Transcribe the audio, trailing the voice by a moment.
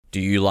Do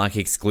you like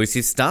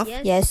exclusive stuff?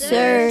 Yes,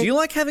 sir. Do you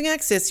like having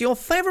access to your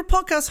favourite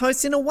podcast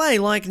hosts in a way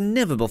like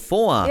never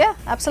before? Yeah,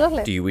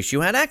 absolutely. Do you wish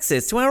you had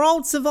access to our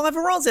old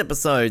Survivor Oz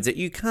episodes that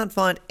you can't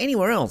find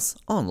anywhere else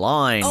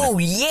online? Oh,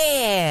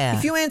 yeah!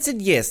 If you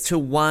answered yes to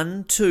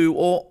one, two,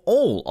 or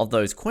all of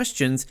those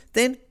questions,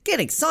 then get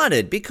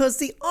excited because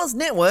the Oz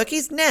Network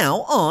is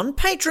now on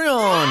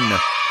Patreon.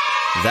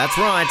 That's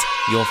right,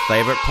 your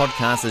favourite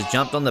podcast has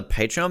jumped on the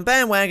Patreon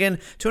bandwagon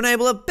to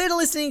enable a better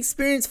listening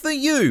experience for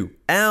you,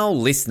 our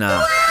listener.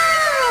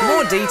 For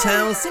more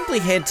details, simply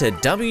head to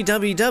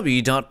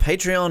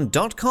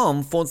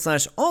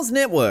www.patreon.com/Oz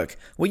Network,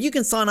 where you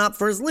can sign up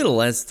for as little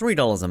as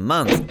 $3 a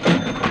month.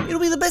 It'll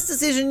be the best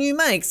decision you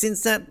make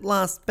since that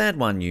last bad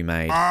one you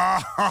made.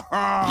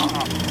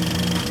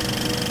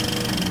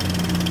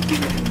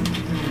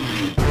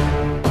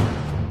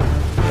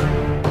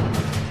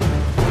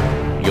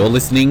 You're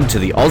listening to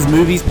the Oz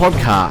Movies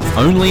Podcast,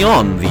 only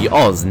on the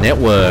Oz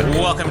Network.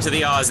 Welcome to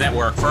the Oz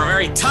Network for a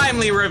very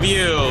timely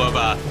review of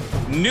a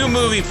new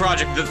movie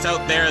project that's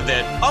out there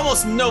that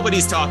almost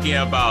nobody's talking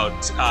about,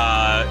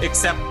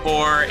 except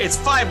for it's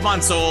 5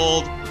 months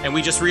old, and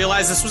we just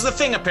realized this was a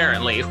thing,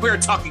 apparently. We're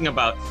talking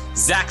about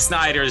Zack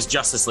Snyder's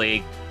Justice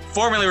League,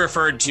 formerly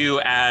referred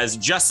to as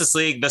Justice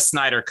League, the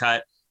Snyder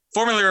Cut,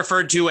 formerly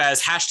referred to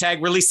as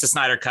hashtag Release the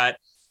Snyder Cut.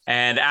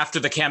 And after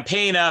the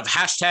campaign of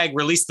hashtag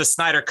Release the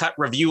Snyder Cut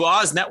Review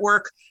Oz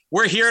Network,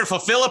 we're here to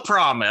fulfill a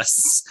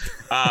promise.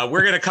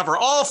 We're going to cover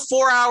all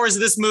 4 hours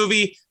of this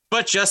movie,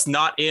 but just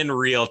not in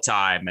real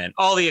time. And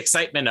all the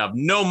excitement of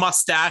no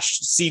mustache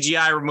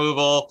CGI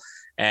removal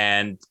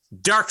and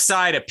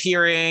Darkseid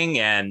appearing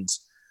and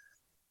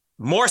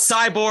more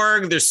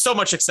Cyborg. There's so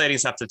much exciting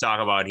stuff to talk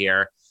about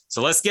here.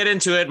 So let's get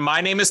into it. My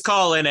name is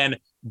Colin, and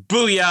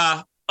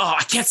booyah. Oh,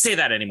 I can't say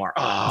that anymore.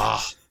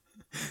 Oh.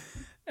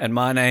 And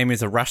my name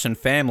is a Russian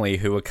family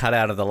who were cut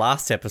out of the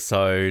last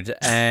episode.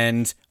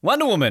 And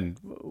Wonder Woman,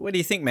 what do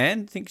you think,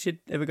 man? Think she'd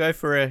ever go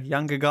for a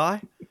younger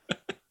guy?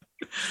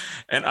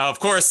 And of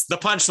course, the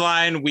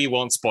punchline we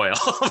won't spoil,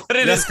 but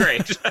it is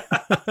great.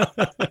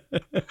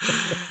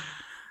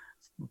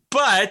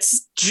 But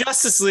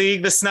Justice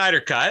League, the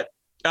Snyder Cut.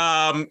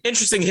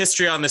 Interesting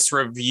history on this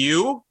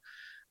review.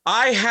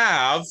 I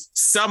have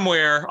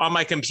somewhere on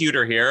my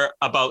computer here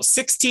about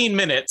 16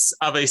 minutes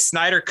of a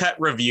Snyder Cut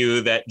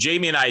review that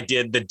Jamie and I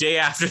did the day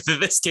after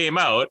this came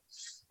out,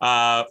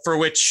 for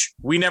which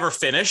we never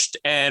finished.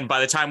 And by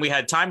the time we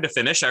had time to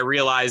finish, I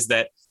realized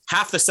that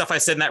half the stuff I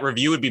said in that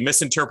review would be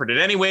misinterpreted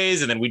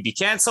anyways, and then we'd be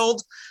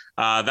canceled.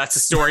 That's a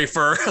story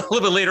for a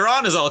little bit later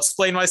on, as I'll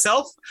explain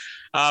myself.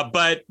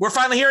 But we're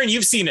finally here, and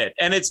you've seen it,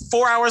 and it's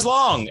 4 hours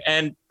long.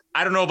 And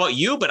I don't know about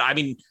you, but I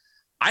mean,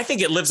 I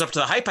think it lives up to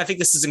the hype. I think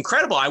this is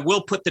incredible. I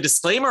will put the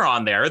disclaimer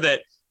on there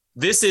that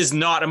this is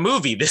not a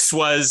movie. This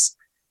was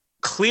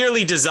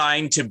clearly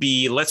designed to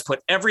be, let's put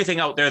everything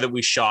out there that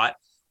we shot.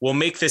 We'll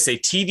make this a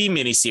TV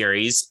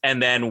miniseries.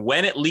 And then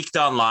when it leaked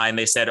online,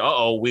 they said,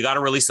 we got to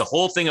release the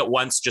whole thing at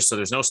once just so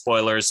there's no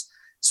spoilers.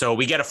 So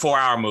we get a 4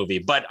 hour movie.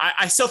 But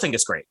I still think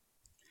it's great.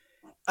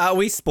 Are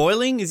we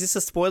spoiling? Is this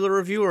a spoiler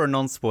review or a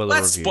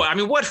non-spoiler review? I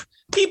mean, what?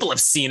 People have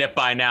seen it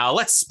by now.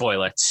 Let's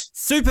spoil it.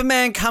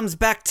 Superman comes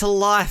back to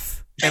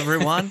life,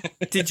 everyone.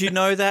 Did you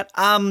know that?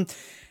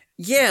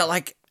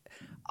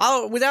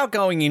 Without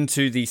going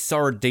into the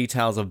sordid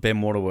details of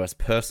Ben Waterworth's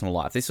personal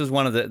life, this was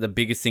one of the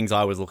biggest things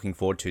I was looking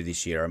forward to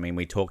this year. I mean,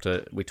 we talked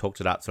it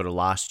up sort of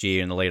last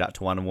year in the lead up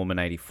to Wonder Woman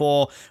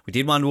 84. We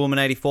did Wonder Woman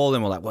 84,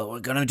 then we're like, well, we're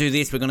going to do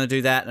this, we're going to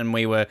do that, and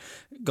we were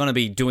going to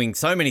be doing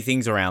so many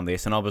things around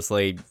this, and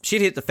obviously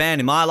shit hit the fan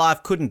in my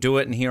life, couldn't do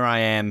it, and here I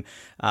am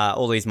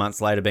all these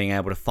months later being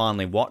able to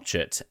finally watch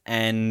it.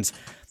 And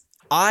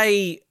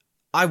I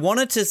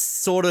wanted to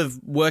sort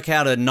of work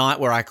out a night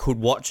where I could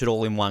watch it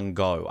all in one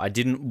go. I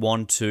didn't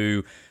want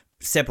to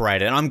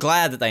separate it, and I'm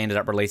glad that they ended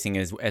up releasing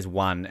as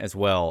one as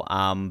well.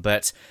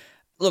 But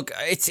look,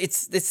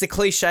 it's the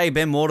cliche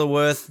Ben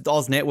Waterworth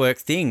Oz Network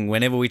thing.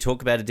 Whenever we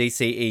talk about a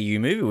DCEU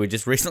movie, we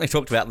just recently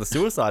talked about the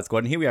Suicide Squad,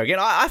 and here we are again.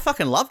 I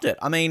fucking loved it.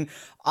 I mean,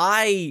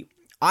 I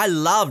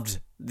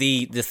loved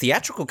the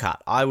theatrical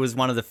cut. I was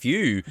one of the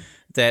few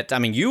that, I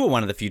mean, you were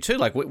one of the few too.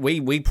 Like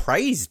we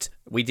praised.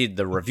 We did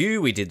the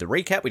review, we did the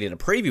recap, we did a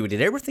preview, we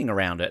did everything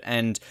around it.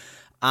 And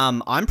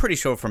I'm pretty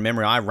sure from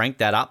memory, I ranked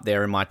that up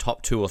there in my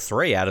top 2 or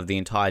 3 out of the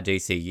entire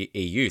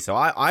DCEU. So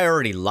I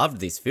already loved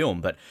this film,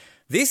 but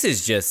this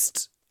is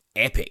just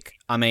epic.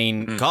 I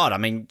mean, God, I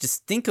mean,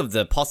 just think of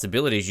the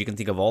possibilities. You can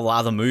think of all the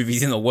other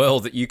movies in the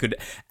world that you could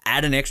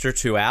add an extra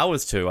 2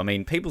 hours to. I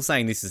mean, people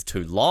saying this is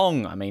too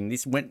long. I mean,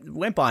 this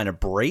went by in a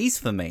breeze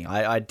for me.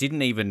 I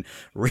didn't even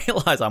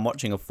realize I'm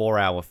watching a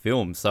 4-hour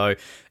film. So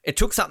it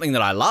took something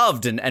that I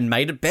loved and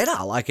made it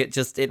better. Like it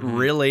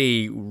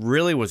really,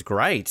 really was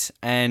great.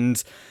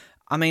 And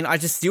I mean, I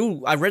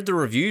read the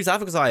reviews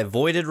after because I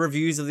avoided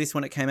reviews of this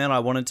when it came out. I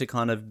wanted to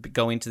kind of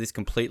go into this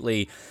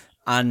completely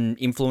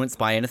uninfluenced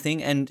by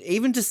anything, and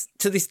even just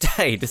to this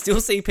day to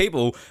still see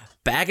people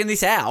bagging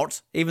this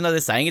out even though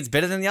they're saying it's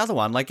better than the other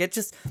one, like it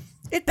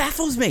It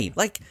baffles me.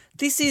 Like,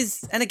 this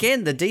is, and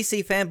again, the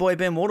DC fanboy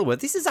Ben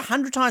Waterworth, this is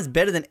 100 times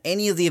better than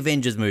any of the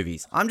Avengers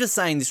movies. I'm just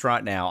saying this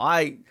right now.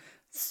 I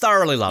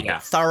thoroughly loved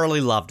it.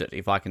 Thoroughly loved it.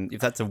 If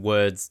that's a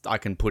words I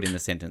can put in the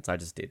sentence, I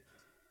just did.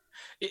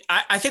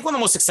 I think one of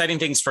the most exciting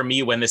things for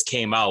me when this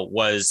came out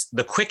was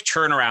the quick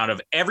turnaround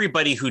of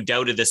everybody who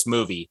doubted this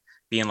movie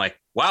being like,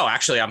 wow,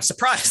 actually, I'm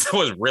surprised. That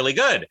was really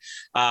good.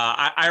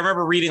 I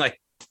remember reading like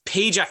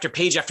page after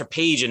page after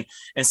page and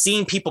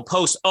seeing people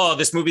post, oh,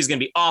 this movie is going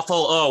to be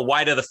awful. Oh,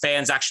 why do the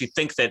fans actually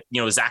think that,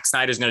 Zack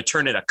Snyder is going to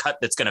turn in a cut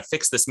that's going to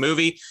fix this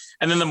movie?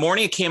 And then the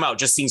morning it came out,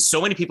 just seeing so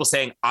many people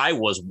saying I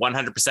was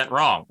 100%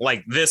 wrong.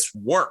 Like, this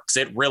works.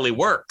 It really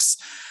works.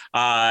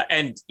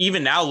 And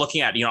even now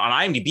looking at, on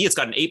IMDb, it's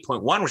got an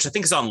 8.1, which I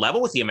think is on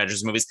level with the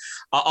Avengers movies.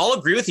 I'll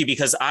agree with you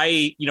because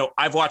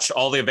I've watched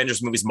all the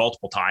Avengers movies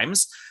multiple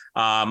times.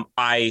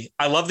 I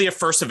love the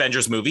first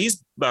Avengers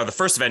movies, the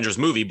first Avengers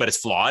movie, but it's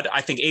flawed. I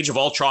think Age of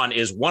Ultron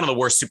is one of the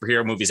worst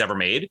superhero movies ever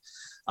made.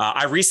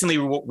 I recently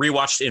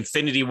rewatched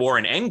Infinity War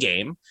and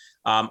Endgame.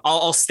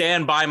 I'll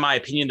stand by my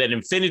opinion that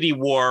Infinity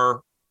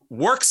War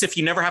works if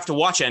you never have to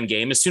watch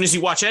Endgame. As soon as you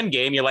watch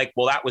Endgame, you're like,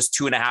 well, that was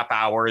 2.5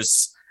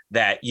 hours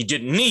that you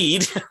didn't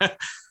need.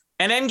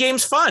 And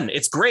Endgame's fun.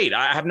 It's great.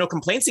 I have no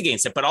complaints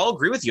against it, but I'll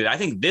agree with you. I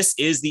think this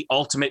is the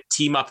ultimate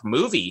team up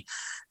movie.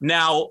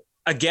 Now,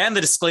 again,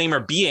 the disclaimer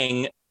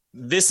being,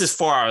 this is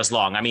 4 hours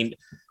long. I mean,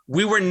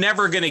 we were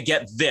never going to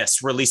get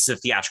this released as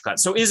a theatrical cut.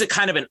 So is it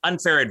kind of an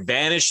unfair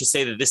advantage to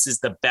say that this is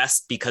the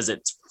best because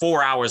it's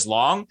 4 hours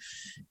long?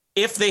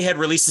 If they had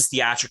released this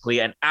theatrically,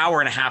 an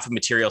hour and a half of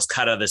materials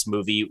cut out of this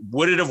movie,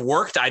 would it have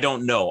worked? I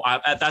don't know.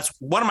 That's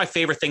one of my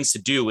favorite things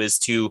to do, is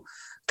to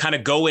kind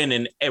of go in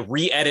and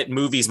re-edit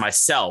movies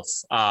myself.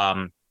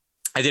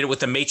 I did it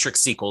with the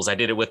Matrix sequels. I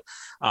did it with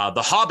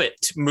the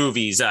Hobbit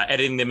movies,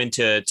 editing them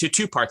into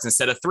two parts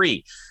instead of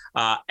three.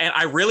 And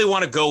I really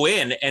want to go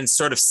in and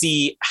sort of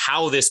see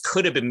how this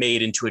could have been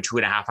made into a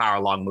 2.5 hour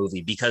long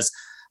movie, because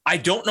I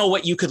don't know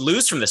what you could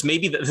lose from this.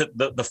 Maybe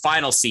the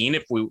final scene,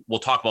 if we'll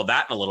talk about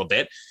that in a little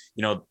bit,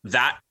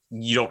 that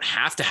you don't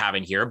have to have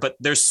in here, but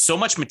there's so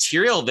much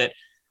material that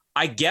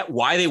I get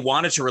why they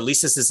wanted to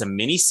release this as a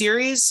mini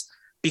series,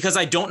 because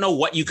I don't know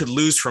what you could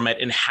lose from it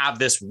and have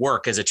this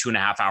work as a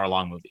 2.5 hour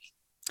long movie.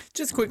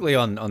 Just quickly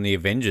on the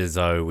Avengers,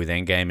 though, with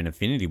Endgame and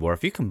Infinity War,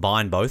 if you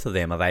combine both of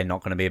them, are they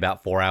not going to be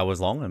about 4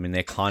 hours long? I mean,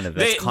 that's kind of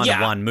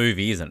one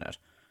movie, isn't it?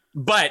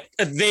 But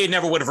they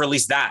never would have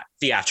released that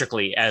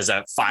theatrically as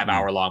a 5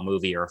 hour long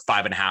movie or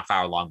 5.5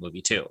 hour long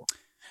movie too.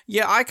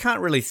 Yeah, I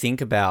can't really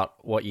think about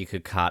what you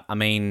could cut. I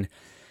mean,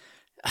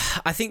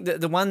 I think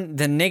that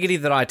the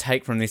negative that I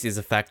take from this is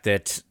the fact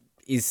that,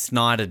 is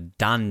Snyder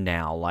done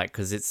now? Like,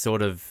 because it's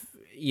sort of,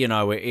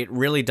 it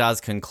really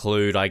does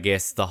conclude, I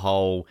guess, the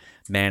whole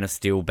Man of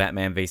Steel,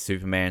 Batman v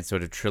Superman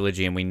sort of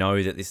trilogy. And we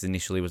know that this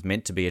initially was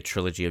meant to be a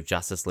trilogy of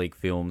Justice League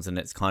films. And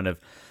it's kind of,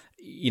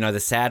 the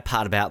sad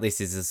part about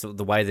this is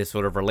the way they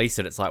sort of release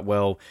it. It's like,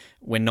 well,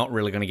 we're not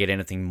really going to get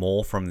anything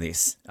more from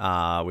this,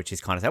 which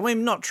is kind of sad. Well,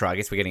 not true. I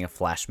guess we're getting a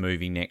Flash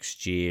movie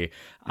next year.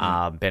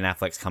 Ben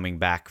Affleck's coming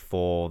back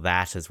for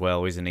that as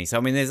well, isn't he? So,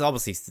 I mean, there's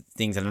obviously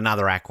things, and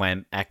another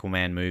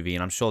Aquaman movie,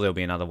 and I'm sure there'll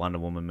be another Wonder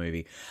Woman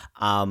movie.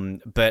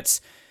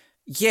 But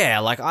yeah,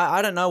 like,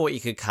 I don't know what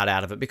you could cut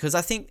out of it, because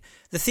I think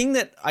the thing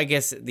that I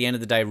guess at the end of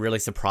the day really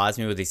surprised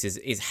me with this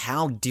is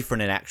how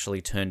different it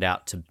actually turned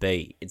out to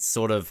be. It's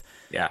sort of,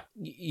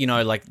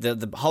 like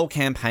the whole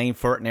campaign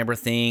for it and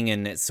everything,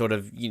 and it's sort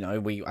of,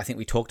 I think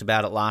we talked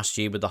about it last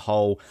year with the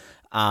whole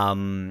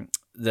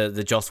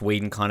the Joss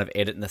Whedon kind of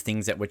edit and the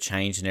things that were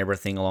changed and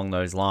everything along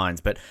those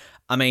lines. But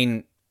I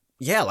mean,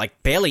 yeah,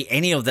 like barely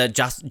any of the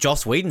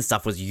Joss Whedon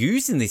stuff was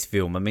used in this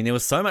film. I mean, there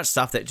was so much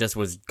stuff that just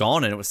was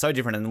gone, and it was so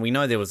different. And we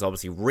know there was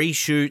obviously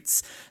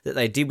reshoots that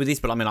they did with this,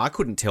 but I mean, I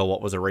couldn't tell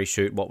what was a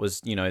reshoot, what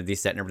was,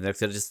 this, that, and everything.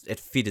 Because it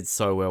fitted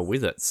so well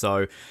with it.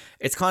 So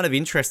it's kind of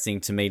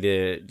interesting to me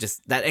to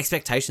just that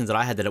expectations that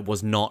I had that it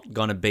was not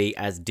going to be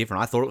as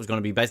different. I thought it was going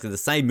to be basically the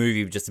same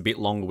movie, just a bit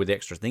longer with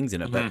extra things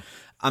in it. Mm-hmm. But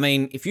I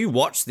mean, if you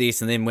watch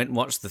this and then went and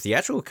watched the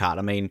theatrical cut,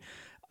 I mean,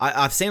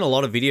 I've seen a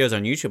lot of videos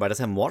on YouTube. I just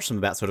haven't watched them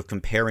about sort of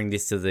comparing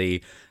this to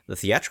the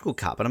theatrical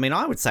cut. But I mean,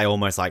 I would say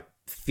almost like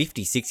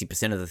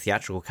 50-60% of the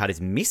theatrical cut is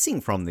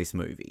missing from this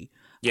movie.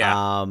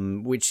 Yeah.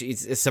 Which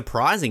is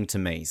surprising to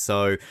me.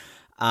 So,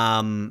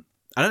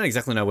 I don't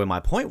exactly know where my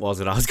point was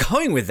that I was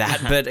going with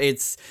that, but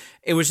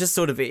it was just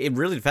sort of, it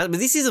really, but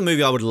this is a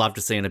movie I would love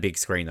to see on a big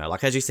screen though.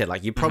 Like, as you said,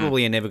 like you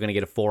probably are never going to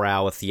get a 4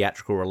 hour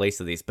theatrical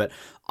release of this, but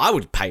I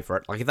would pay for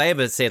it. Like if they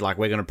ever said like,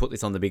 we're going to put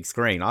this on the big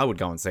screen, I would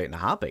go and see it in a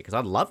heartbeat, because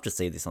I'd love to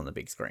see this on the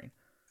big screen.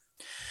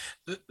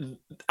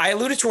 I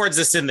alluded towards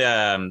this in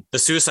the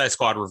Suicide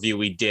Squad review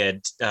we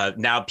did.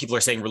 Now people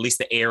are saying release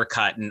the air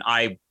cut, and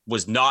I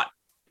was not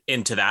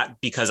into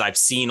that because I've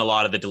seen a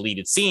lot of the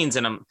deleted scenes,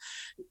 and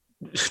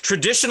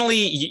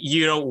traditionally,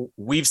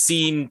 we've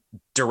seen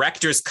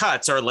director's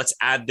cuts, or let's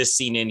add this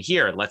scene in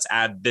here. Let's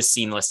add this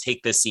scene. Let's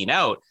take this scene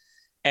out.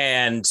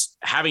 And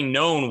having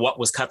known what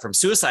was cut from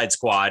Suicide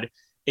Squad,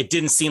 it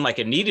didn't seem like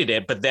it needed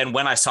it. But then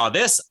when I saw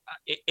this,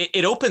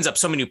 it opens up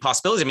so many new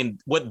possibilities. I mean,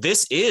 what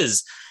this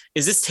is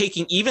this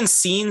taking even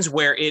scenes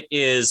where it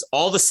is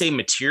all the same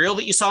material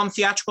that you saw in the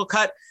theatrical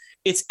cut,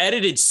 it's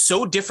edited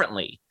so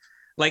differently.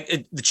 Like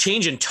the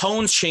change in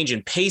tones, change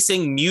in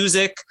pacing,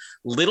 music,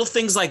 little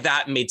things like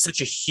that made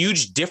such a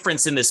huge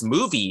difference in this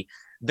movie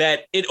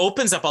that it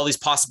opens up all these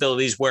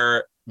possibilities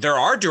where there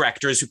are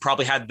directors who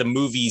probably had the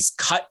movie's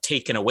cut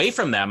taken away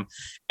from them.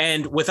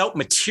 And without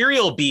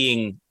material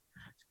being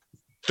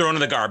thrown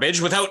in the garbage,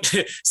 without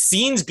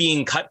scenes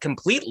being cut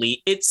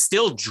completely, it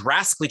still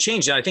drastically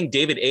changed. And I think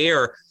David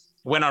Ayer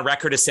went on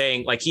record as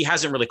saying, like, he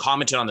hasn't really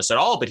commented on this at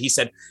all, but he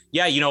said,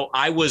 yeah,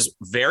 I was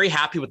very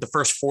happy with the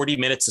first 40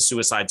 minutes of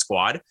Suicide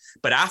Squad,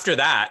 but after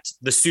that,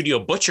 the studio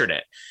butchered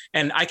it.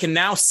 And I can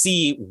now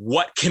see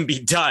what can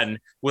be done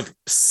with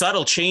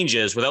subtle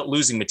changes without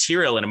losing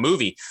material in a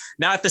movie.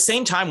 Now, at the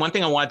same time, one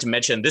thing I wanted to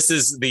mention, this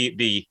is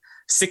the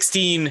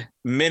 16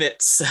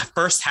 minutes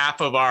first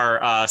half of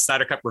our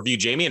Snyder Cut review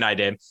Jamie and I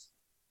did,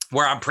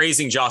 where I'm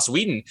praising Joss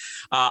Whedon.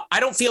 I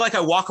don't feel like I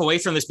walk away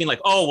from this being like,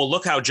 oh, well,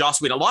 look how Joss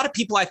Whedon. A lot of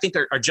people I think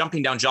are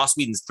jumping down Joss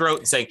Whedon's throat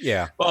and saying,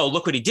 yeah, oh,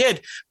 look what he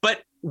did.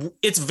 But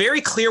it's very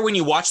clear when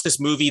you watch this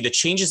movie, the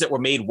changes that were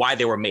made, why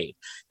they were made.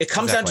 It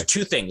comes down to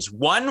two things.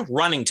 One,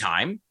 running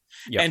time.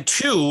 Yep. And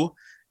two,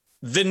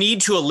 the need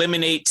to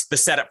eliminate the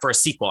setup for a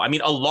sequel. I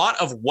mean, a lot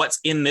of what's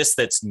in this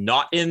that's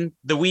not in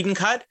the Whedon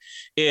cut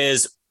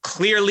is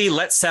clearly,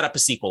 let's set up a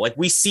sequel. Like,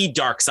 we see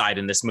Darkseid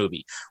in this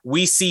movie.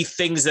 We see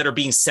things that are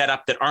being set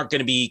up that aren't going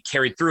to be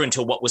carried through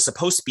until what was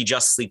supposed to be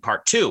Justice League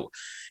Part 2.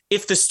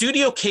 If the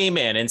studio came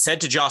in and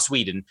said to Joss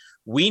Whedon,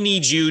 we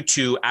need you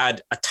to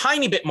add a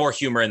tiny bit more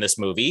humor in this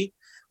movie.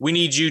 We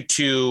need you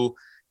to,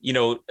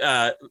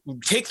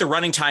 take the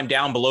running time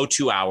down below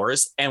 2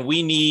 hours, and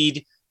we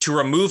need to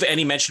remove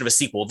any mention of a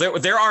sequel.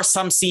 There are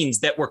some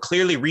scenes that were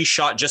clearly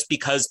reshot just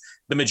because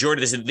the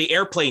majority of this, the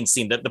airplane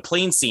scene, the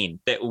plane scene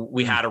that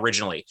we had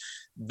originally,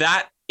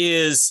 that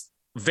is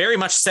very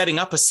much setting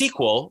up a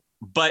sequel,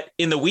 but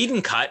in the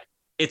Whedon cut,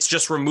 it's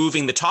just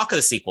removing the talk of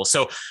the sequel.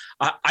 So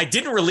I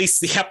didn't release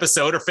the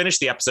episode or finish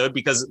the episode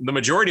because the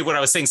majority of what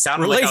I was saying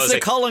sounded like I was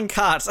like, Colin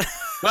cut.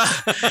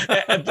 But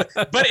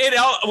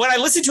when I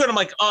listened to it, I'm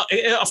like,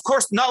 of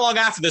course, not long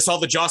after this, all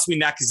the Joss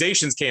Whedon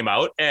accusations came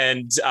out.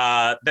 And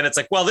then it's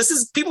like, well,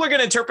 people are going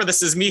to interpret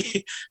this as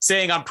me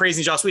saying I'm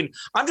praising Joss Whedon.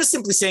 I'm just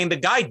simply saying the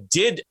guy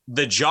did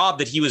the job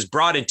that he was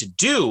brought in to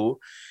do.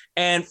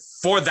 And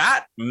for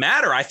that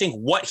matter, I think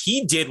what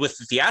he did with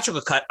the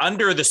theatrical cut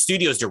under the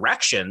studio's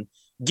direction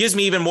gives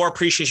me even more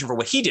appreciation for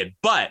what he did.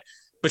 But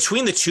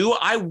between the two,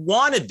 I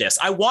wanted this.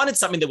 I wanted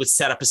something that would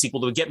set up a sequel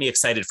that would get me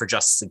excited for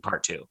Justice League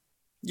Part 2.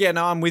 Yeah,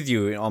 no, I'm with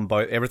you on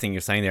everything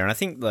you're saying there. And I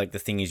think, like, the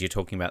thing is, you're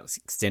talking about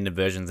extended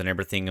versions and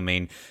everything. I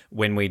mean,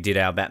 when we did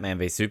our Batman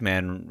v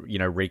Superman,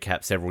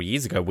 recap several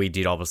years ago, we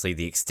did obviously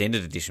the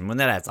extended edition when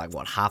that adds like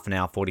half an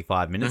hour,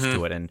 45 minutes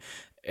to it. And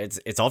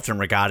it's often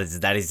regarded as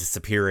that is the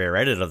superior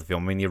edit of the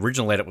film. I mean, the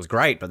original edit was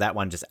great, but that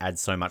one just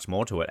adds so much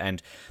more to it.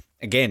 And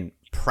again,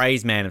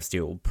 praise Man of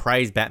Steel,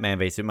 praise Batman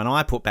v Superman.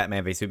 I put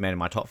Batman v Superman in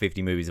my top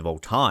 50 movies of all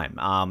time.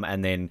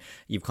 And then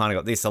you've kind of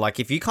got this. So, like,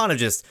 if you kind of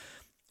just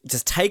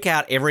take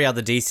out every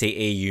other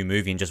DCEU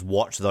movie and just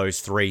watch those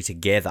three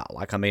together.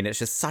 Like, I mean, it's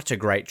just such a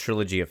great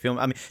trilogy of film.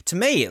 I mean, to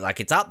me, like,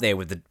 it's up there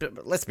with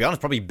let's be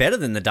honest, probably better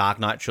than the Dark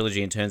Knight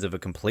trilogy in terms of a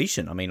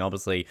completion. I mean,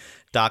 obviously,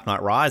 Dark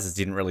Knight Rises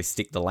didn't really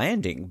stick the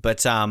landing.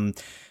 But,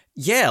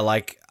 yeah,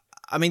 like,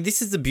 I mean,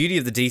 this is the beauty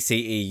of the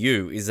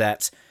DCEU is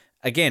that,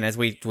 again, as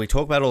we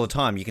talk about all the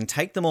time, you can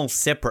take them all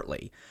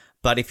separately.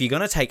 But if you're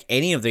going to take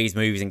any of these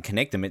movies and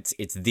connect them, it's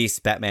this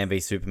Batman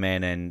v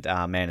Superman and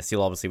Man of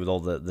Steel, obviously with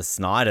all the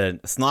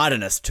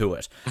Snyderness to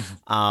it.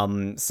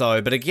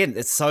 But again,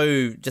 it's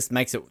just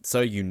makes it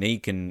so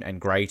unique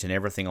and great and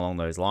everything along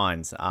those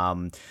lines.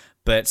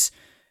 But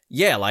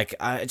yeah, like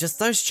just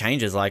those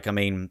changes. Like, I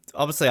mean,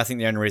 obviously, I think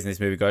the only reason this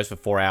movie goes for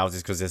 4 hours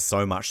is because there's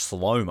so much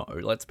slow mo.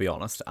 Let's be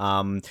honest.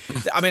 I mean,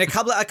 a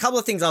couple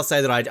of things I'll say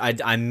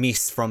that I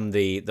miss from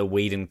the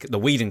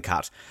Whedon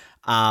cut.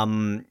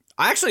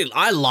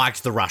 I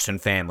liked the Russian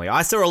family.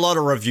 I saw a lot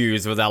of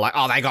reviews where they're like,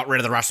 oh, they got rid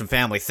of the Russian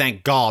family.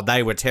 Thank God,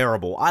 they were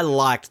terrible. I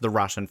liked the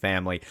Russian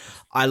family.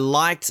 I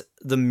liked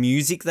the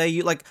music they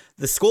use. Like,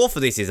 the score for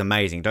this is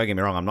amazing. Don't get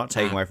me wrong. I'm not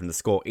taking away from the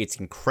score. It's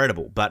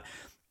incredible. But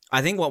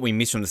I think what we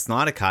miss from the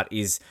Snyder Cut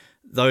is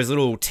those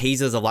little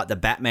teasers of, like, the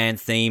Batman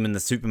theme and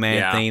the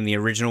Superman theme, the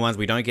original ones.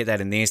 We don't get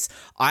that in this.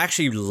 I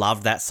actually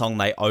loved that song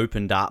they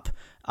opened up.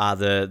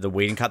 The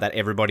Whedon cut, that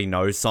Everybody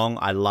Knows song.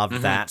 I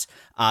loved that.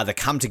 The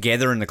Come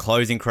Together in the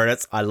closing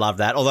credits. I love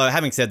that. Although,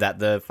 having said that,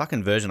 the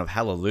fucking version of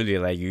Hallelujah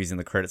they use in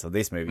the credits of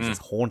this movie is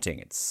just haunting.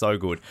 It's so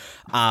good.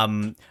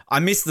 I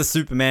missed the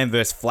Superman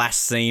versus Flash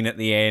scene at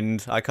the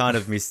end. I kind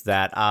of missed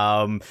that.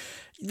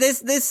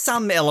 There's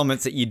some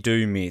elements that you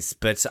do miss,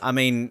 but I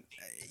mean,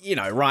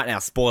 right now,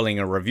 spoiling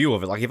a review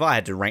of it, like, if I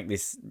had to rank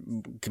this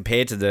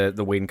compared to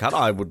the Whedon cut,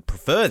 I would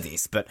prefer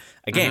this. But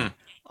again,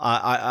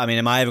 I mean,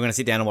 am I ever going to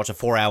sit down and watch a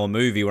 4-hour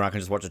movie where I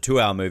can just watch a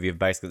 2-hour movie of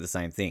basically the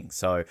same thing?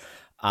 So,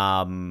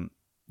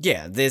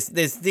 yeah, there's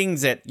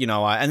things that, you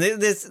know, and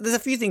there's a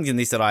few things in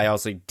this that I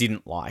also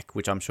didn't like,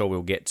 which I'm sure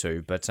we'll get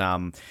to. But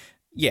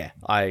yeah,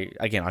 I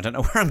don't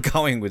know where I'm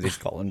going with this,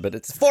 Colin, but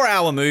it's a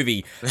 4-hour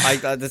movie.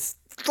 There's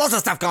lots of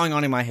stuff going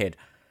on in my head.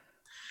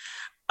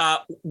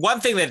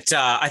 One thing that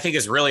I think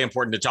is really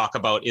important to talk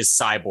about is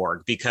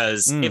Cyborg,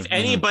 because if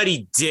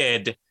anybody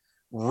did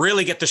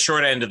really get the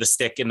short end of the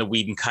stick in the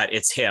Whedon cut,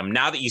 it's him.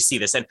 Now that you see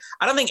this, and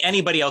I don't think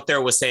anybody out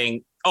there was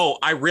saying, "Oh,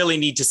 I really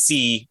need to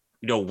see,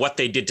 you know, what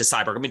they did to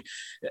Cyborg." I mean,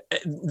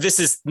 this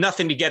is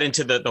nothing to get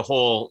into the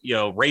whole, you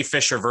know, Ray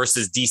Fisher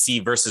versus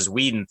DC versus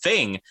Whedon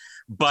thing,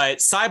 but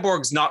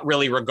Cyborg's not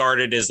really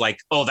regarded as like,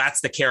 oh,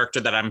 that's the character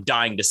that I'm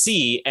dying to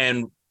see.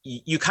 And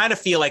you kind of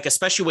feel like,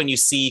 especially when you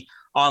see he's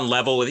on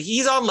level with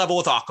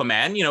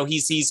Aquaman, you know,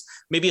 he's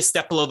maybe a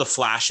step below the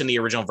Flash in the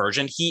original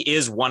version. He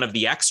is one of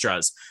the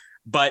extras,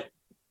 but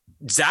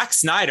Zack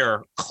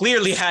Snyder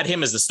clearly had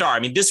him as the star. I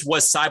mean, this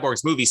was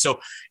Cyborg's movie. So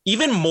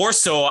even more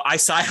so, I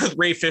side with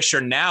Ray Fisher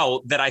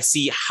now that I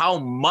see how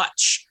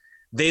much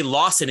they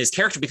lost in his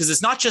character, because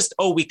it's not just,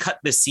 oh, we cut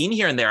this scene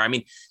here and there. I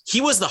mean, he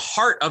was the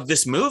heart of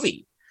this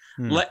movie.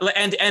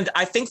 And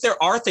I think if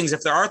there are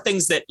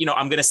things that, you know,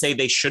 I'm going to say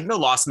they shouldn't have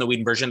lost in the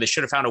Whedon version, they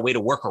should have found a way to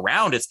work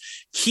around. It's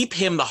keep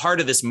him the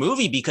heart of this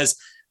movie, because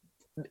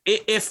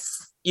if,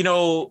 you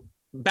know,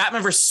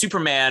 Batman versus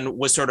Superman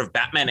was sort of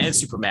Batman and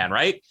Superman,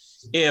 right?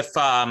 If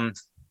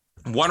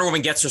Wonder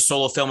Woman gets her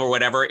solo film or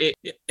whatever,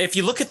 if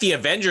you look at the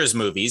Avengers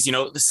movies, you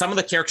know, some of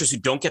the characters who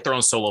don't get their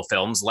own solo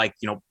films, like,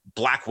 you know,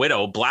 Black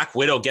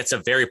Widow gets a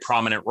very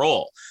prominent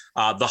role.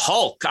 The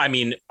Hulk, I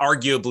mean,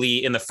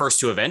 arguably in the first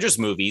two Avengers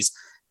movies,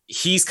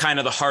 he's kind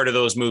of the heart of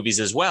those movies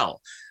as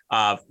well.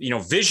 You know,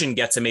 Vision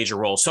gets a major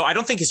role. So I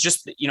don't think it's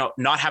just, you know,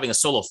 not having a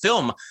solo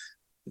film.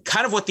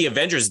 Kind of what the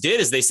Avengers did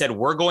is they said,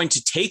 we're going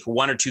to take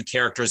one or two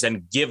characters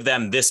and give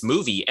them this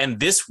movie. And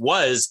this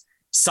was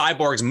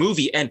Cyborg's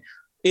movie. And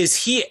is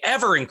he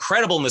ever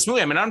incredible in this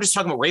movie? I mean, I'm just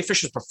talking about Ray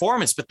Fisher's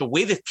performance, but the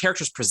way the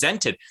character's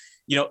presented,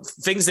 you know,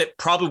 things that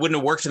probably wouldn't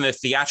have worked in the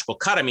theatrical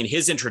cut. I mean,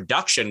 his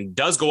introduction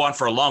does go on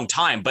for a long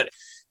time, but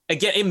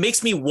again, it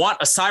makes me want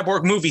a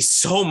Cyborg movie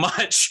so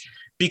much,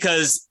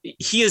 because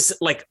he is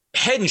like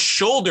head and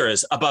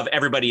shoulders above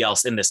everybody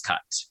else in this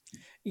cut.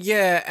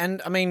 Yeah, and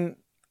I mean,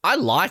 I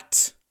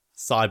liked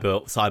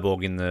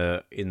Cyborg in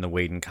the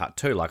Whedon cut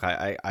too. Like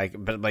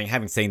but like,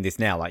 having seen this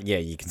now, like, yeah,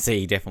 you can see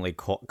he definitely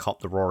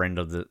copped the raw end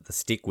of the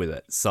stick with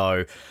it.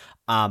 So,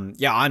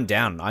 yeah, I'm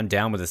down. I'm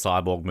down with the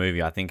Cyborg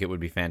movie. I think it would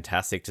be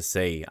fantastic to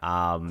see.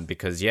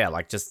 Because yeah,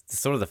 like just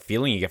sort of the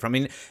feeling you get from. I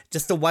mean,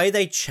 just the way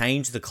they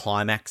change the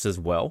climax as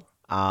well.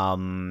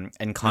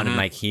 And kind of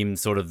make him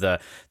sort of the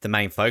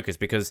main focus,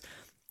 because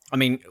I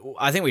mean,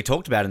 I think we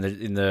talked about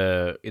in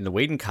the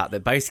Whedon cut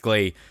that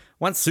basically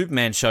once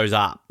Superman shows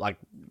up, like,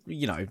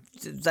 you know,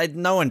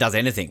 no one does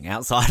anything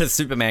outside of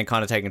Superman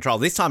kind of taking control.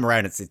 This time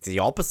around, it's the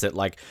opposite.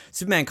 Like,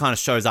 Superman kind of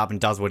shows up and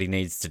does what he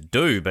needs to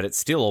do, but it's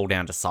still all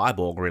down to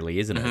Cyborg, really,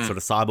 isn't it? It's sort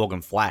of Cyborg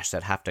and Flash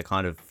that have to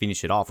kind of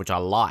finish it off, which I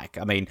like.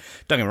 I mean,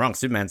 don't get me wrong,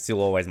 Superman's still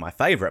always my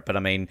favorite, but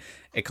I mean,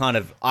 it kind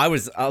of,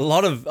 a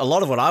lot of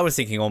what I was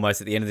thinking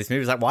almost at the end of this movie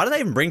was like, why do they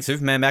even bring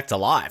Superman back to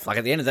life? Like,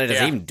 at the end of the day, does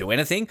he even do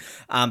anything?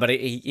 But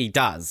he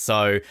does.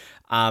 So,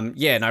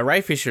 yeah, no,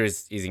 Ray Fisher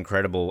is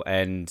incredible,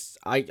 and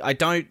I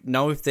don't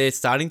know if they're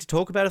starting to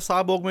talk about a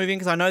Cyborg movie,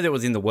 because I know that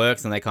was in the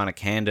works and they kind of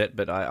canned it,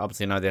 but I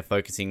obviously know they're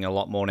focusing a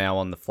lot more now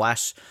on the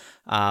Flash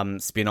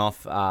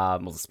spin-off,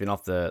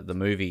 the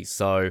movie.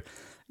 So,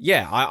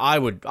 yeah,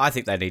 I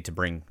think they need to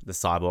bring the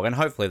Cyborg, and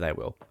hopefully they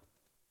will.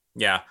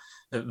 Yeah,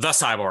 the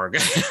Cyborg.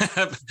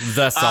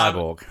 The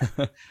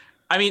Cyborg.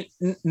 I mean,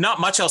 not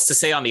much else to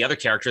say on the other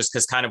characters,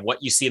 because kind of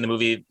what you see in the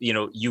movie, you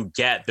know,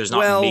 there's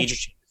not major.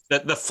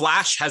 The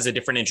Flash has a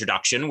different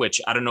introduction, which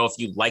I don't know if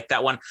you like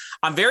that one.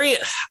 I'm very,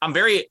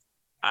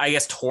 I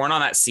guess, torn on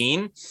that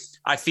scene.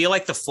 I feel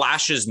like the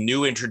Flash's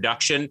new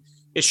introduction,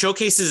 it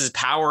showcases his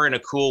power in a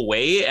cool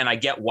way, and I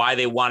get why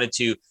they wanted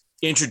to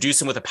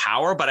introduce him with a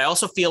power, but I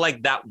also feel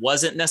like that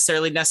wasn't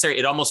necessarily necessary.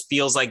 It almost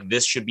feels like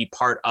this should be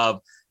part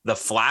of the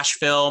Flash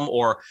film,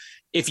 or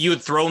if you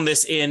had thrown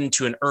this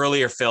into an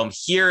earlier film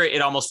here,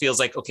 it almost feels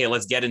like, okay,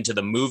 let's get into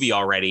the movie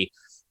already.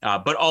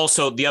 But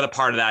also the other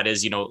part of that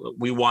is, you know,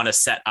 we want to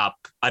set up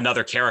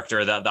another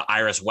character, the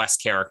Iris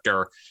West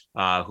character,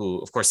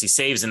 who, of course, he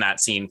saves in that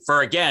scene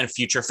for, again,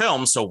 future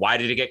films. So why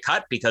did it get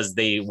cut? Because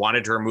they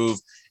wanted to remove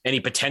any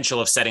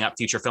potential of setting up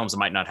future films that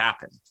might not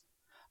happen.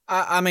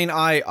 I mean,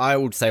 I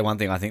would say one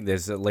thing. I think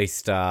there's at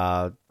least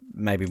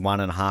maybe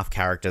 1.5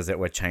 characters that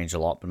were changed a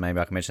lot, but maybe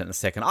I can mention it in a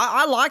second.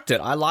 I liked it.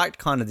 I liked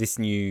kind of this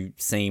new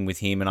scene with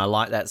him, and I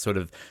like that sort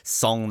of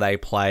song they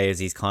play as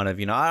he's kind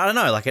of, you know, I don't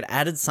know, like it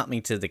added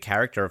something to the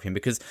character of him,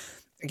 because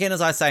again,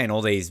 as I say in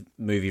all these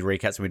movie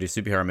recaps when we do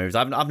superhero movies,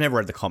 I've never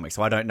read the comics,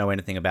 so I don't know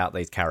anything about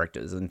these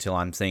characters until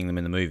I'm seeing them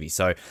in the movie.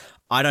 So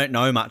I don't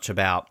know much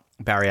about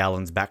Barry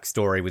Allen's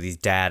backstory with his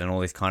dad and all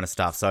this kind of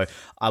stuff. So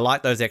I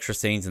like those extra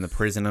scenes in the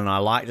prison, and I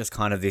like just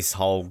kind of this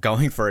whole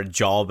going for a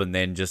job and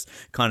then just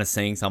kind of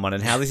seeing someone,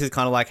 and how this is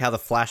kind of like how the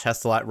Flash has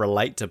to like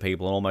relate to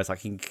people and almost like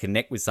he can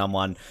connect with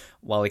someone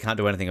while he can't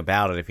do anything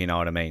about it, if you know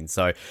what I mean.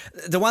 So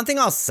the one thing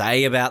I'll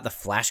say about the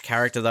Flash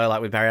character though,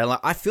 like with Barry Allen,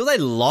 I feel they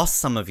lost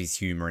some of his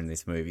humor in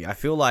this movie. I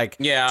feel like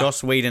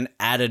Joss Whedon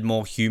added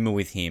more humor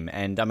with him,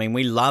 and I mean,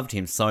 we loved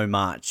him so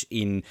much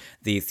in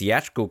the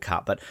theatrical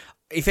cut, but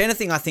if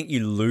anything, I think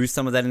you lose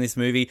some of that in this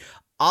movie.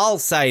 I'll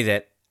say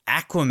that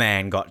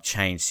Aquaman got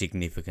changed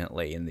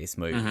significantly in this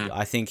movie. Mm-hmm.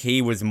 I think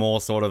he was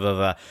more sort of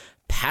a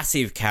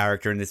passive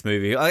character in this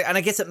movie. And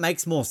I guess it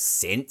makes more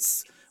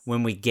sense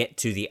when we get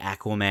to the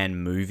Aquaman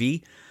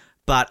movie.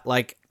 But,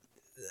 like,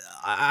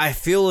 I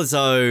feel as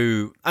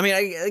though... I mean,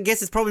 I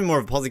guess it's probably more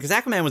of a positive,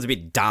 because Aquaman was a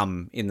bit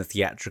dumb in the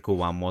theatrical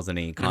one, wasn't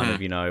he? Kind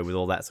of, you know, with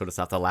all that sort of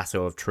stuff, the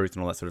lasso of truth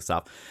and all that sort of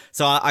stuff.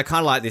 So I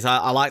kind of like this.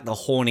 I like the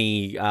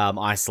horny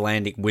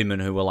Icelandic women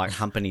who were, like,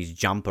 humping his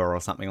jumper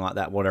or something like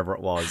that, whatever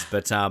it was.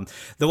 But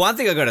the one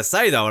thing I got to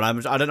say, though,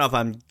 and I don't know if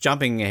I'm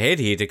jumping ahead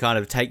here to kind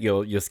of take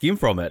your skin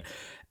from it,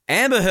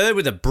 Amber Heard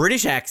with a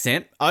British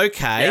accent,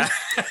 okay.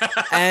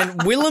 Yeah.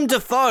 And Willem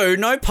Dafoe,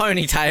 no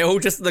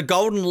ponytail, just the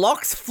golden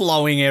locks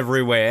flowing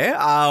everywhere.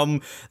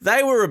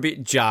 They were a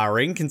bit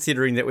jarring,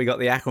 considering that we got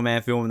the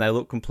Aquaman film and they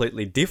look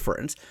completely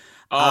different.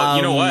 Oh,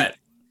 you know what?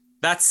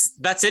 That's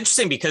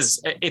interesting,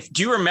 because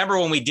do you remember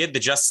when we did the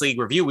Justice League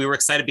review, we were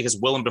excited because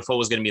Willem Dafoe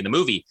was going to be in the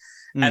movie.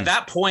 At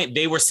that point,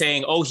 they were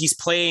saying, oh, he's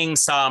playing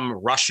some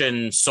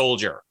Russian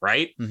soldier,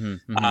 right?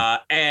 Mm-hmm,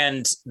 mm-hmm.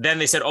 And then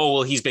they said, oh,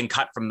 well, he's been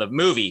cut from the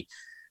movie.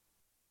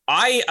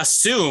 I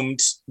assumed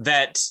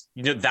that,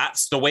 you know,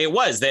 that's the way it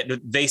was, that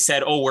they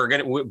said, oh,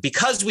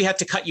 because we had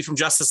to cut you from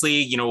Justice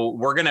League, you know,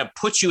 we're going to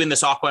put you in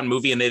this Aquaman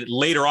movie. And they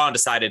later on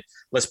decided,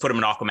 let's put him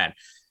in Aquaman.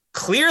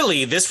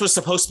 Clearly, this was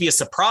supposed to be a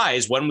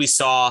surprise when we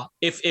saw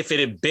if it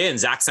had been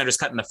Zack Snyder's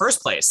cut in the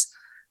first place,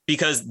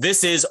 because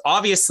this is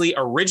obviously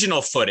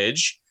original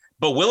footage.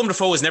 But Willem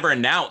Dafoe was never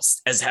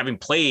announced as having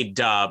played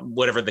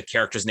whatever the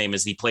character's name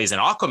is he plays in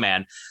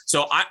Aquaman.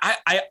 So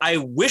I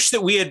wish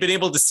that we had been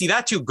able to see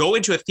that too. Go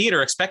into a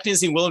theater expecting to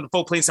see Willem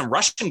Dafoe playing some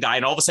Russian guy,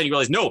 and all of a sudden you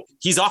realize, no,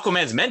 he's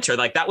Aquaman's mentor.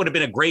 Like, that would have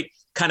been a great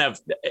kind of,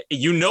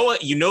 you know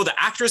the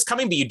actor is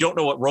coming, but you don't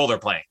know what role they're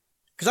playing.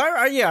 Because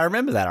I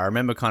remember that. I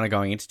remember kind of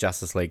going into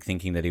Justice League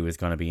thinking that he was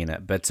going to be in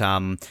it, but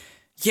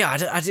yeah,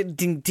 I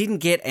didn't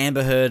get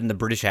Amber Heard and the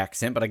British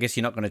accent, but I guess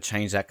you're not going to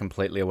change that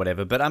completely or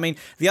whatever. But I mean,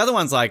 the other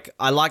ones, like,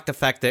 I like the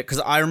fact that, because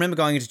I remember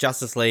going into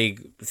Justice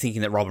League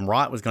thinking that Robin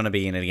Wright was going to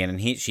be in it again,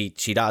 and she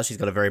does. She's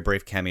got a very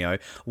brief cameo.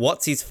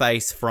 What's his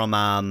face from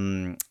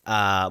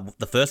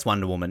the first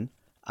Wonder Woman?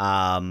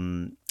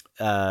 The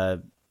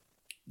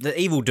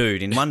evil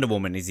dude in Wonder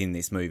Woman is in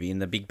this movie in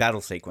the big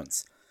battle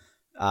sequence.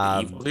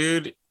 Evil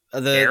dude.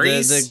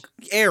 The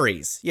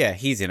Ares. Yeah,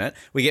 he's in it.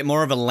 We get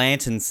more of a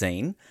lantern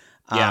scene.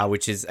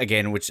 Which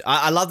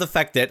I love the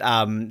fact that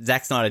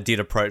Zack Snyder did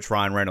approach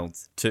Ryan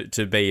Reynolds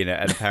to be in it,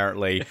 and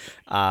apparently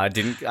I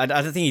don't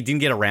think he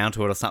didn't get around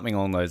to it or something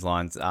along those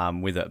lines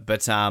with it.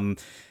 But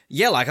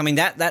yeah, like, I mean,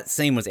 that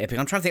scene was epic.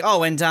 I'm trying to think.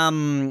 Oh, and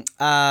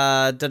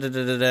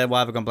why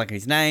have I gone blank on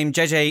his name?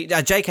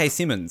 J.K.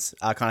 Simmons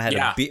kind of had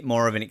a bit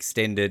more of an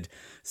extended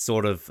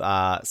sort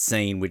of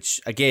scene,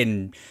 which,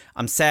 again,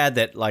 I'm sad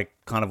that, like,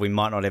 kind of we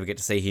might not ever get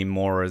to see him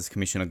more as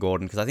Commissioner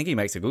Gordon, because I think he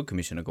makes a good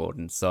Commissioner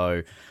Gordon.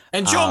 So,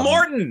 and Joe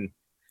Morton.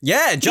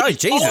 Yeah, Joe,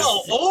 Jesus.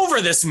 All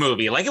over this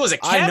movie. Like, it was a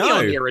cameo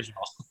in the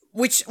original.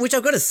 Which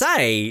I've got to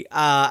say,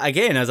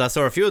 again, as I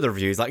saw a few of the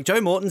reviews, like,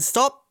 Joe Morton,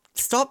 stop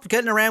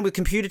getting around with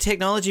computer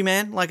technology,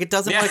 man. Like, it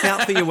doesn't work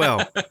out for you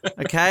well.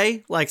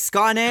 Okay? Like,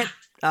 Skynet,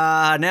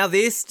 now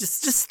this,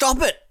 just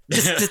stop it.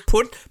 Just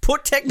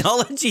put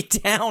technology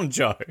down,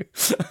 Joe.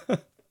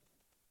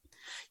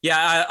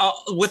 Yeah,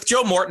 with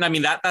Joe Morton, I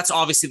mean, that's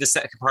obviously the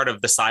second part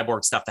of the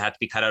Cyborg stuff that had to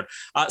be cut out.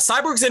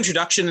 Cyborg's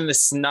introduction in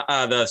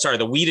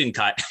the Whedon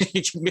cut,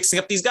 mixing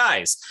up these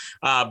guys.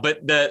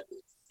 But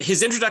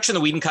his introduction in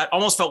the Whedon cut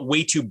almost felt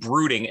way too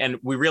brooding, and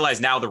we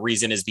realize now the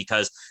reason is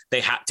because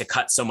they had to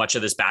cut so much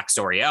of this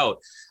backstory out.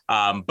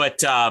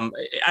 But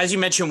as you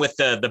mentioned with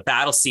the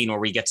battle scene where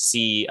we get to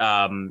see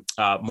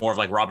more of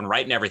like Robin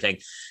Wright and everything,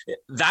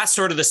 that's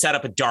sort of the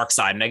setup of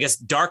Darkseid. And I guess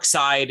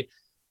Darkseid,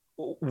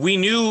 we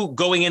knew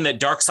going in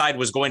that Darkseid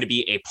was going to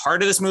be a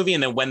part of this movie.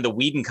 And then when the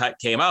Whedon cut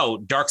came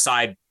out,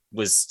 Darkseid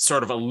was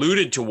sort of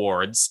alluded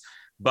towards,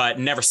 but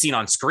never seen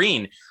on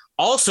screen.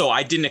 Also,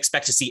 I didn't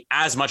expect to see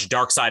as much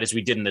Darkseid as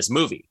we did in this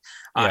movie.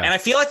 And I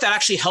feel like that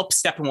actually helped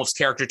Steppenwolf's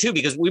character too,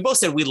 because we both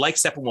said we like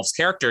Steppenwolf's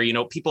character. You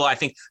know, people, I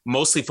think,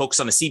 mostly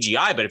focus on the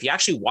CGI, but if you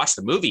actually watch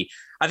the movie,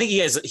 I think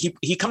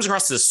he comes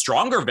across as a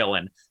stronger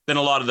villain than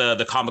a lot of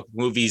the comic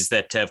movies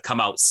that have come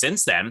out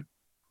since then.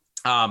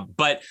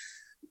 But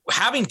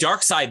having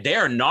Darkseid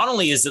there, not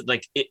only is it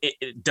like,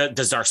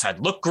 does Darkseid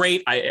look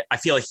great? I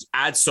feel like he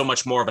adds so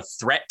much more of a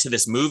threat to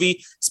this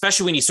movie,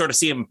 especially when you sort of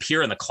see him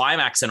appear in the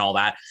climax and all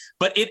that.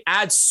 But it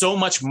adds so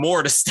much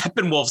more to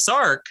Steppenwolf's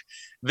arc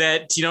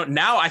that, you know,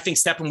 now I think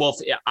Steppenwolf,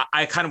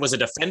 I kind of was a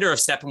defender of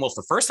Steppenwolf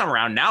the first time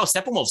around. Now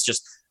Steppenwolf's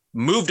just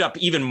moved up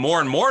even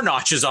more and more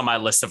notches on my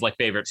list of like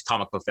favorite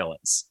comic book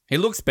villains. He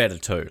looks better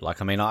too.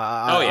 Like, I mean,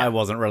 I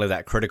wasn't really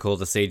that critical of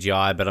the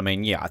CGI, but I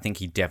mean, yeah, I think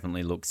he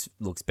definitely looks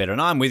better.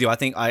 And I'm with you. I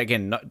think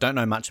don't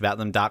know much about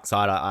them.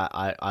 Darkseid,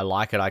 I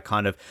like it.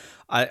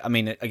 I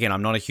mean, again,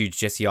 I'm not a huge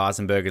Jesse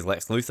Eisenberg as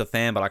Lex Luthor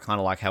fan, but I kind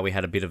of like how we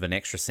had a bit of an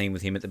extra scene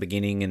with him at the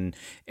beginning and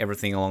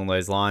everything along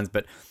those lines.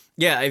 But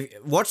yeah,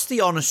 watch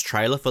the honest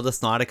trailer for the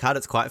Snyder Cut.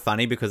 It's quite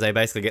funny because they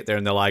basically get there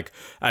and they're like,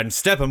 and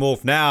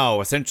Steppenwolf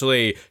now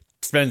essentially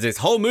spends this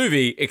whole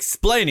movie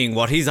explaining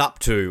what he's up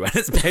to. And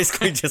it's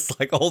basically just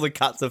like all the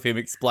cuts of him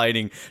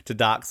explaining to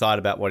Darkseid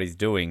about what he's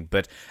doing.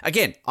 But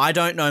again, I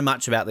don't know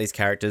much about these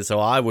characters, so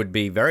I would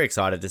be very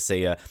excited to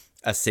see a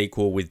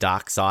sequel with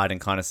Darkseid and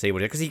kind of see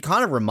what because he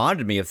kind of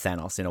reminded me of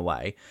Thanos in a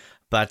way,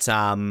 but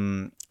yeah,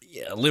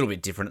 a little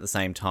bit different at the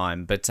same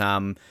time. But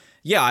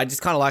yeah, I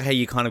just kind of like how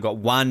you kind of got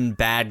one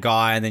bad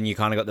guy and then you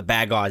kind of got the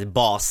bad guy's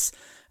boss.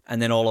 And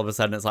then all of a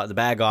sudden it's like the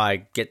bad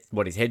guy gets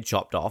his head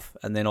chopped off.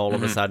 And then all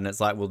of a sudden it's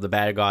like, well, the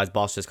bad guy's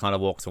boss just kind of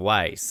walks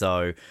away.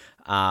 So,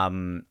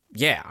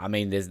 yeah, I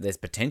mean, there's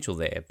potential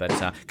there. But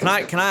can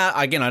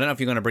I, again, I don't know if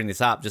you're going to bring this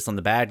up just on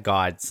the bad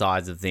guy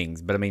sides of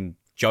things, but I mean,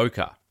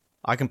 Joker,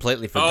 I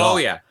completely forgot. Oh,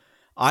 yeah.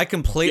 I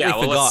completely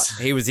forgot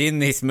he was in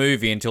this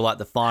movie until like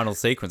the final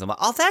sequence. I'm like,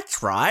 oh,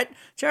 that's right.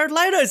 Jared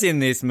Leto's in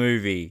this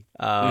movie.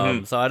 So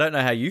I don't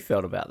know how you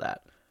felt about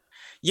that.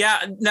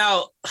 Yeah.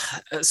 Now,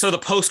 so the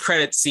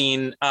post-credit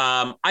scene,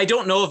 I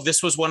don't know if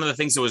this was one of the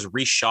things that was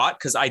reshot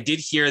because I did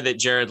hear that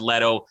Jared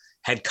Leto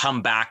had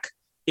come back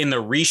in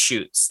the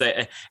reshoots.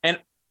 And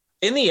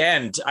in the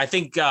end, I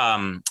think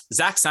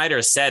Zack Snyder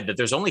has said that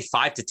there's only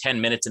 5 to 10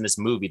 minutes in this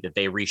movie that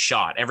they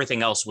reshot.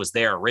 Everything else was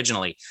there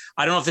originally.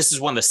 I don't know if this is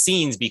one of the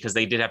scenes because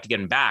they did have to get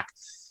him back.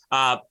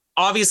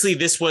 Obviously,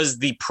 this was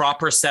the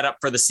proper setup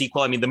for the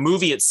sequel. I mean, the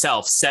movie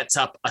itself sets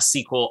up a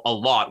sequel a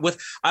lot.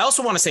 I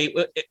also want to say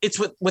it's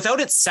without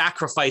it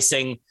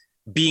sacrificing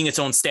being its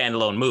own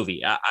standalone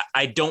movie.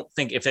 I don't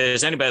think if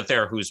there's anybody out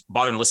there who's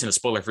bothering to listen to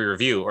spoiler-free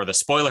review or the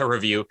spoiler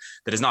review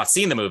that has not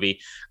seen the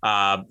movie,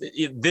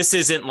 this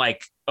isn't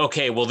like,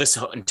 okay, well, this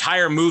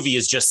entire movie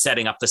is just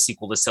setting up the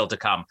sequel that's still to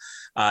come.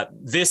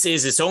 This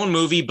is its own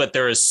movie, but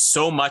there is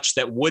so much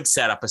that would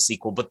set up a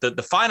sequel. But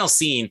the final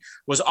scene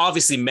was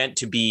obviously meant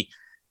to be,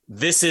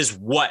 this is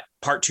what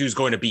part 2 is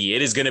going to be.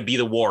 It is going to be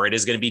the war. It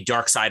is going to be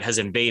Darkseid has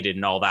invaded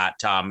and all that.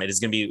 It is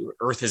going to be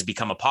Earth has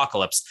become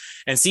apocalypse.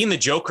 And seeing the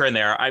Joker in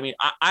there, I mean,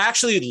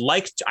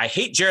 I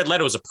hate Jared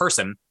Leto as a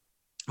person,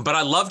 but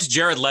I loved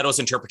Jared Leto's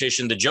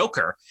interpretation of the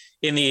Joker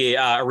in the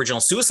original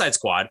Suicide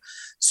Squad.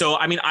 So,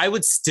 I mean, I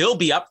would still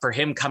be up for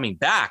him coming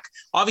back.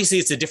 Obviously,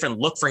 it's a different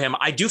look for him.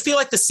 I do feel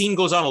like the scene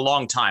goes on a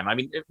long time. I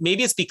mean,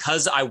 maybe it's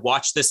because I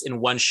watched this in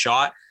one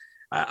shot.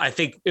 I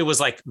think it was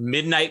like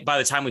midnight by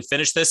the time we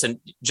finished this. And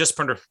just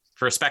from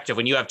perspective,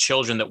 when you have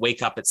children that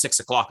wake up at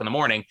 6 o'clock in the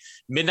morning,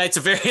 midnight's a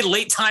very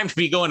late time to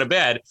be going to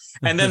bed.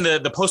 And then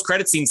the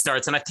post-credit scene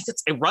starts. And I think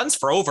it runs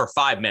for over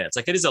 5 minutes.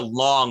 Like it is a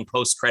long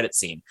post-credit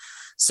scene.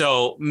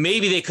 So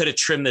maybe they could have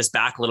trimmed this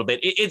back a little bit.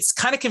 It's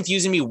kind of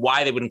confusing me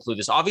why they would include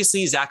this.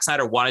 Obviously, Zack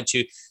Snyder wanted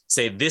to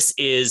say, this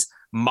is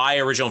my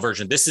original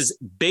version. This is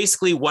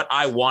basically what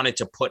I wanted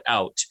to put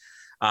out.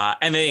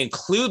 And they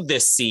include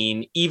this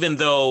scene, even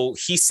though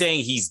he's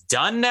saying he's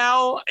done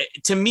now.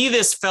 To me,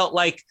 this felt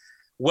like,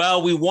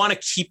 well, we want to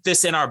keep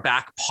this in our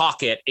back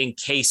pocket in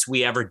case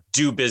we ever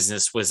do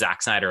business with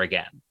Zack Snyder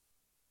again.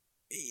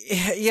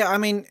 Yeah, I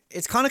mean,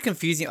 it's kind of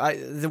confusing.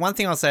 The one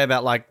thing I'll say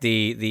about like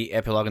the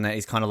epilogue and that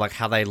is kind of like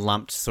how they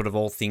lumped sort of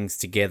all things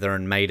together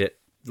and made it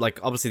like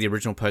obviously the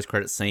original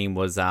post-credit scene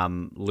was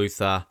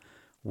Luthor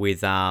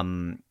with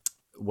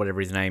whatever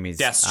his name is,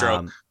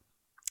 Deathstroke.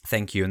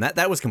 Thank you. And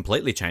that was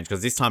completely changed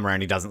because this time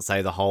around he doesn't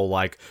say the whole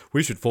like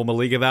we should form a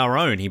league of our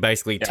own. He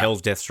basically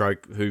tells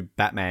Deathstroke who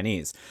Batman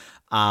is.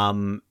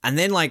 And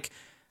then like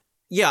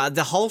yeah,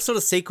 the whole sort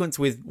of sequence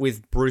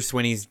with Bruce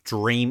when he's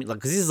dreaming, like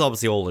because this is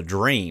obviously all a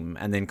dream,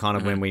 and then kind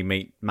of when we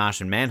meet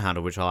Martian Manhunter,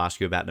 which I'll ask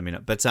you about in a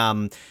minute. But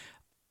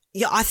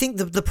yeah, I think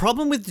the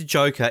problem with the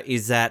Joker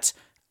is that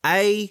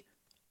they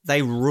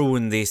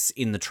ruined this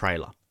in the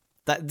trailer.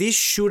 That this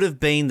should have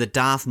been the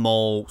Darth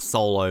Maul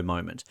solo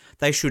moment.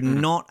 They should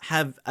not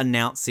have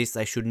announced this.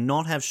 They should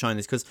not have shown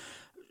this because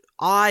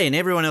I and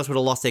everyone else would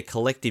have lost their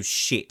collective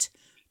shit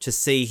to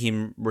see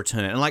him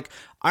return. And like,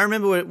 I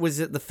remember, was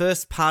it the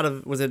first part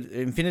of, was it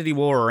Infinity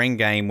War or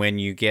Endgame when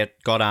you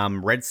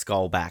got Red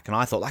Skull back? And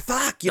I thought like,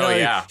 fuck, you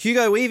know,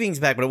 Hugo Weaving's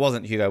back, but it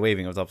wasn't Hugo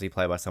Weaving. It was obviously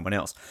played by someone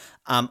else.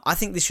 I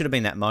think this should have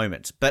been that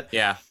moment. But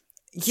yeah,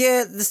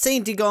 the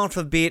scene did go on for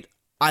a bit.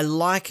 I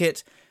like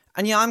it.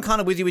 And yeah, I'm kind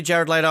of with you with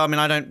Jared Leto. I mean,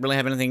 I don't really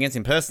have anything against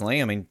him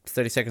personally. I mean,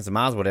 30 Seconds to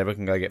Mars, whatever,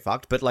 can go get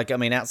fucked. But like, I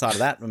mean, outside of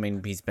that, I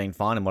mean, he's been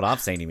fine in what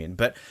I've seen him in.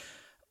 But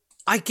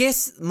I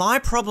guess my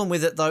problem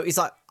with it, though, is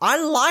like,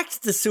 I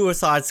liked the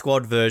Suicide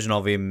Squad version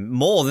of him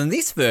more than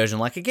this version.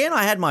 Like, again,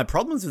 I had my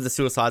problems with the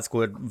Suicide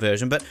Squad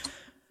version, but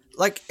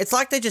like, it's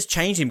like they just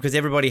changed him because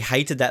everybody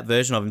hated that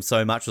version of him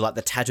so much with like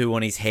the tattoo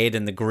on his head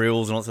and the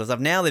grills and all that sort of stuff.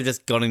 Now they've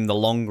just got him the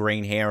long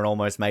green hair and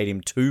almost made him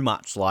too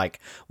much like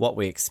what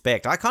we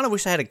expect. I kind of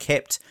wish they had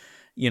kept,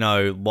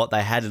 what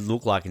they had to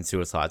look like in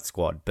Suicide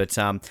Squad. But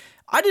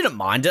I didn't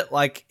mind it.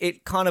 Like,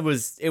 it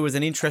was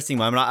an interesting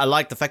moment. I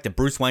like the fact that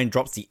Bruce Wayne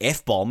drops the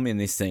F-bomb in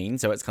this scene,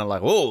 so it's kind of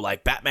like, oh,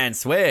 like Batman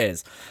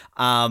swears.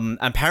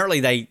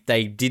 Apparently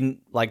they didn't,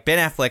 like, Ben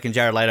Affleck and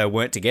Jared Leto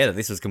weren't together.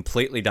 This was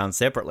completely done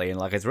separately, and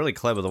like, it's really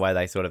clever the way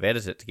they sort of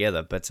edit it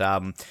together. But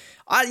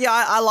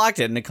I liked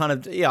it, and it kind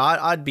of,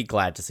 I'd be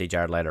glad to see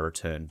Jared Leto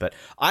return. But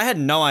I had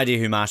no idea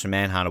who Martian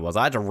Manhunter was.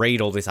 I had to read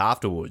all this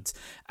afterwards,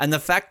 and the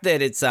fact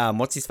that it's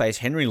what's his face,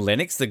 Henry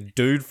Lennox, the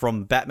dude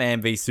from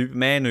Batman v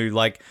Superman, who,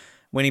 like,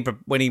 when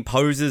he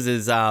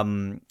poses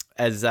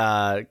as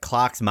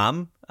Clark's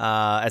mum,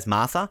 as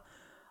Martha,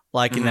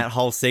 like in that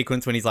whole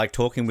sequence when he's like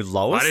talking with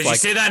Lois. Why did you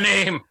say that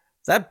name?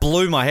 That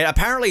blew my head.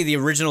 Apparently, the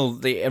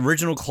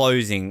original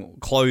closing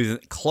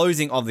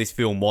of this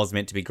film was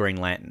meant to be Green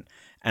Lantern,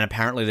 and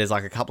apparently there's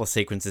like a couple of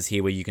sequences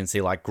here where you can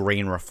see like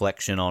green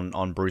reflection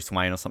on Bruce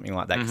Wayne or something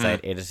like that because they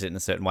had edited it in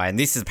a certain way. And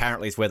this is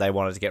apparently where they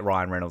wanted to get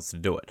Ryan Reynolds to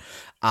do it.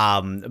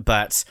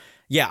 But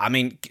yeah, I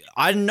mean,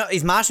 I don't know.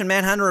 Is Martian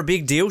Manhunter a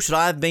big deal? Should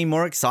I have been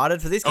more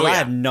excited for this? Because I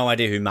have no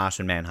idea who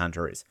Martian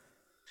Manhunter is.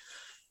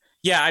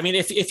 Yeah, I mean,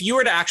 if you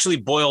were to actually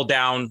boil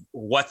down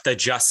what the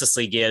Justice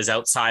League is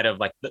outside of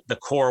like the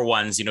core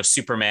ones,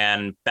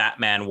 Superman,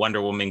 Batman,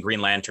 Wonder Woman, Green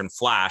Lantern,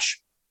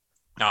 Flash,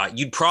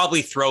 you'd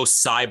probably throw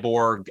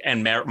Cyborg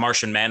and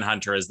Martian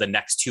Manhunter as the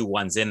next two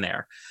ones in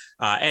there.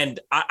 And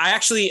I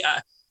actually,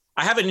 I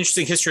have an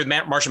interesting history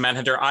with Martian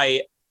Manhunter.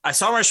 I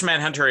saw Martian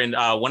Manhunter in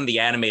one of the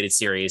animated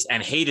series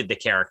and hated the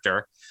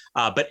character.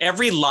 But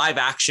every live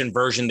action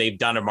version they've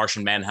done of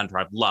Martian Manhunter,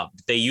 I've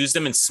loved. They used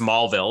him in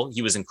Smallville.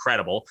 He was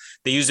incredible.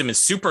 They used him in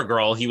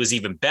Supergirl. He was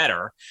even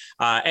better.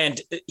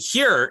 And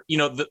here,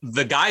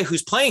 the guy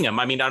who's playing him,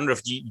 I mean, I don't know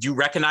if you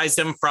recognize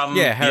him from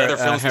the other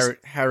films.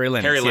 Harry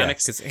Lennox. Harry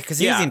Lennox. Because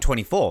he's in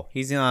 24.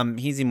 He's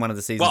in one of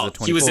the seasons of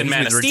 24. He was in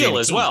Man of Steel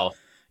as well.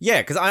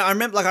 Yeah, because I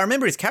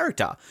remember his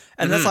character.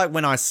 And that's like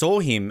when I saw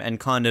him and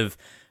kind of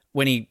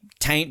when he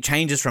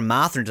changes from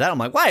Martha into that, I'm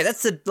like, wait,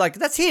 that's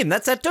him,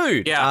 that's that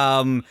dude.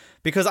 Yeah.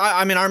 Because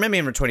I mean, I remember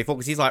him at 24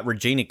 because he's like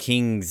Regina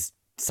King's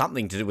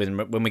something to do with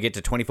when we get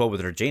to 24 with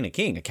Regina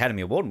King,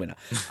 Academy Award winner.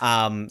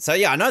 So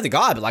yeah, I know the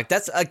guy, but like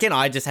that's, again,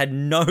 I just had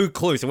no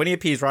clue. So when he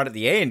appears right at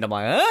the end, I'm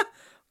like, huh?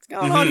 What's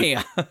going on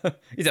here?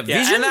 Is it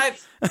Vision?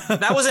 And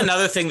that was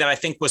another thing that I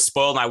think was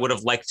spoiled, and I would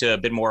have liked to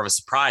have been more of a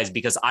surprise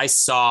because I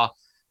saw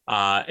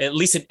at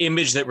least an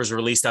image that was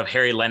released of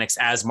Harry Lennox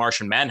as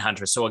Martian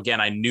Manhunter. So again,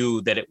 I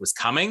knew that it was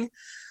coming.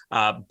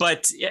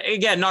 But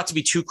again, not to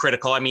be too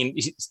critical. I mean,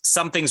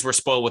 some things were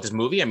spoiled with this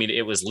movie. I mean,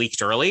 it was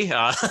leaked early.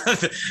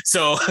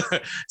 So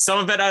some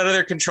of it out of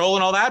their control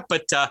and all that.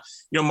 But,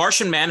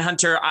 Martian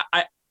Manhunter,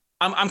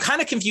 I'm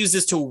kind of confused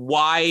as to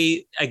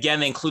why, again,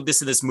 they include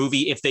this in this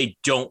movie if they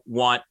don't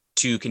want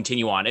to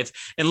continue on.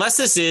 Unless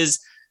this is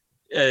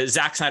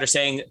Zack Snyder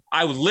saying,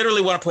 I would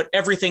literally want to put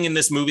everything in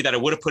this movie that I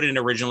would have put in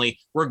originally,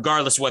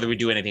 regardless of whether we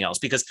do anything else.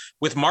 Because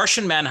with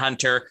Martian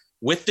Manhunter,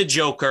 with the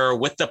Joker,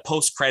 with the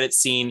post-credit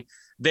scene,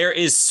 there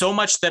is so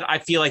much that I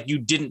feel like you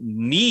didn't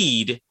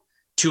need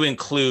to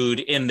include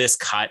in this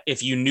cut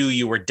if you knew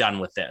you were done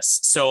with this.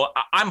 So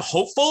I'm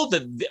hopeful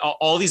that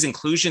all these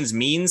inclusions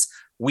means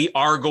we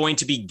are going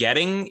to be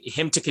getting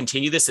him to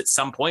continue this at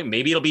some point.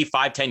 Maybe it'll be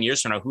 5-10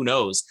 years from now, who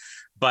knows?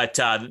 But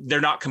they're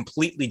not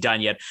completely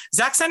done yet.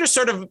 Zack Snyder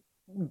sort of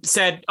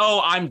said,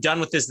 I'm done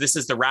with this. This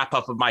is the wrap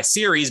up of my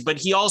series. But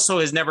he also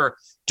has never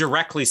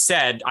directly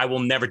said, I will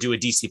never do a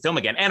DC film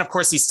again. And of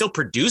course, he's still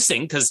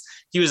producing because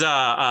he was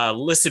a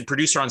listed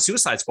producer on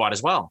Suicide Squad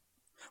as well.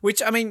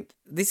 Which, I mean,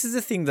 this is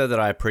the thing, though, that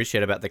I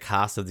appreciate about the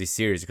cast of this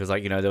series, because,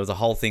 like, there was a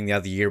whole thing the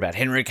other year about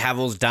Henry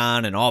Cavill's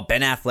done and,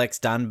 Ben Affleck's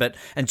done,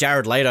 and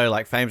Jared Leto,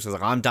 like, famously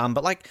was like, I'm done,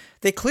 but, like,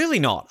 they're clearly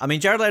not. I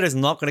mean, Jared Leto's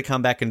not going to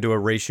come back and do a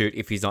reshoot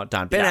if he's not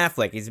done. Ben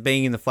Affleck is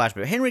being in the Flash,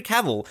 but Henry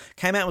Cavill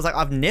came out and was like,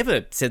 I've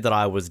never said that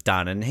I was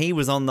done, and he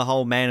was on the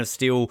whole Man of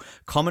Steel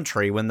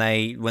commentary when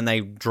they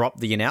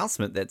dropped the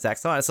announcement that Zack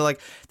Snyder. So, like,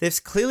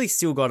 they've clearly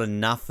still got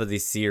enough for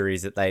this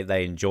series that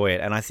they enjoy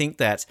it, and I think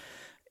that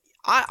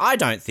I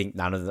don't think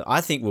none of them.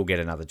 I think we'll get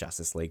another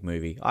Justice League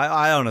movie.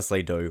 I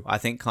honestly do. I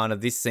think kind of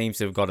this seems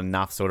to have got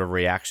enough sort of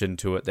reaction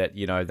to it that,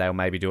 they'll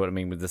maybe do it. I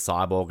mean, with the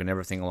Cyborg and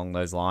everything along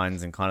those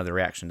lines and kind of the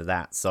reaction to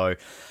that. So,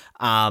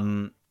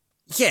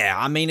 yeah,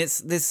 I mean,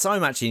 there's so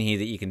much in here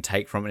that you can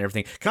take from it and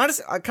everything. Can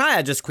I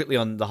add just quickly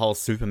on the whole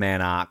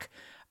Superman arc?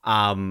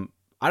 I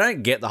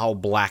don't get the whole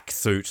black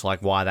suit,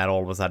 like why that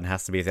all of a sudden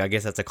has to be a thing. I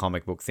guess that's a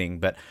comic book thing,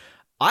 but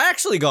I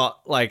actually got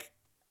like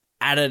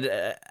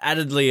added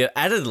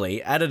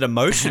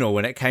emotional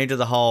when it came to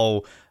the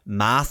whole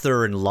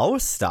Martha and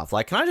Lois stuff.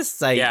 Like, can I just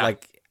say,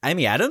 like,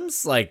 Amy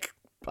Adams, like,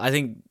 I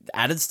think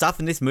added stuff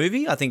in this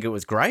movie. I think it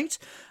was great.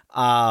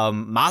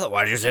 Martha,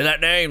 why did you say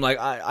that name? Like,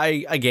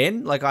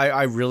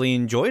 I really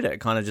enjoyed it.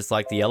 Kind of just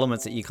like the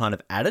elements that you kind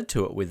of added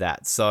to it with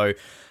that. So,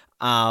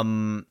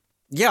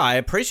 yeah, I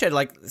appreciate it.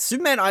 Like,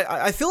 Superman,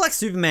 I feel like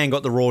Superman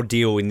got the raw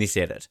deal in this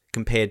edit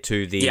compared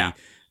to the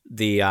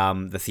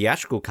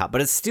theatrical cut, but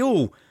there's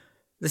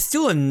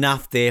still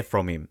enough there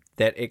from him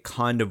that it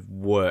kind of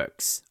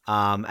works.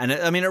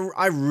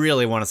 I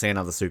really want to see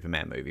another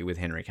Superman movie with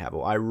Henry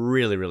Cavill. I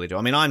really, really do.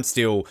 I mean, I'm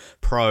still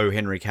pro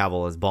Henry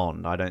Cavill as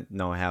Bond. I don't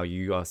know how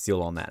you are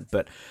still on that,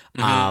 but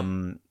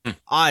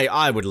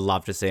I would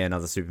love to see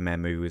another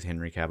Superman movie with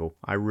Henry Cavill.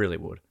 I really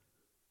would.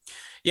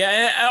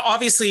 Yeah,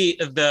 obviously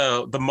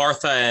the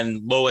Martha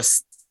and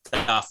Lois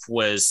stuff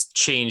was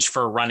changed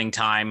for running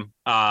time.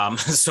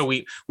 So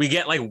we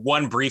get like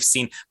one brief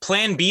scene.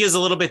 Plan B is a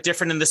little bit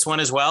different in this one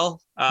as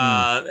well.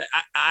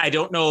 I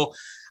don't know.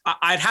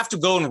 I'd have to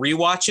go and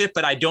rewatch it,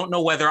 but I don't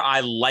know whether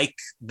I like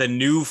the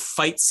new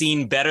fight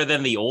scene better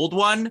than the old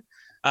one.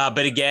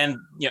 But again,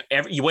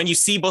 when you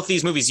see both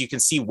these movies, you can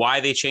see why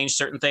they changed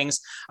certain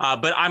things.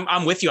 But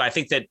I'm with you. I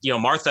think that,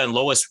 Martha and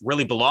Lois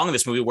really belong in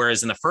this movie,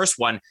 whereas in the first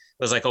one,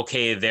 it was like,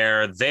 okay,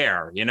 they're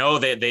there.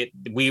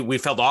 We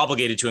felt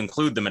obligated to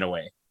include them in a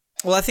way.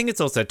 Well, I think it's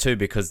also too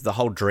because the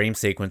whole dream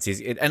sequence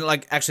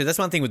actually that's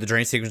one thing with the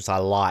dream sequence I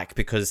like,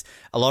 because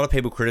a lot of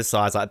people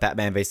criticize like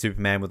Batman v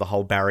Superman with the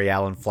whole Barry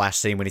Allen Flash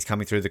scene when he's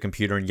coming through the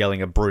computer and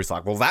yelling at Bruce,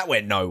 like, well, that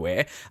went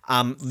nowhere.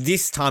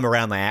 This time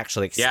around they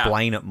actually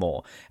explain it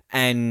more.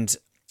 And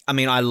I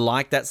mean, I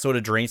like that sort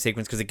of dream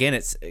sequence because, again,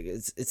 it's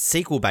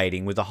sequel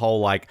baiting with the whole,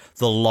 like,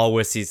 the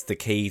Lois is the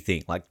key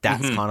thing. Like,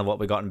 that's kind of what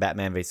we got in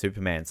Batman v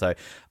Superman. So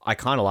I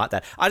kind of like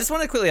that. I just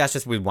want to quickly ask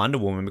just with Wonder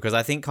Woman, because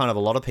I think kind of a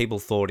lot of people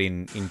thought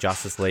in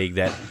Justice League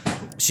that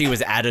she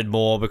was added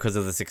more because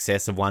of the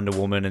success of Wonder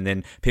Woman, and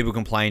then people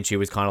complained she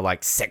was kind of,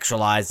 like,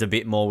 sexualized a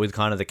bit more with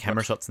kind of the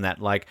camera shots and that.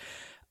 Like,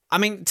 I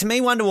mean, to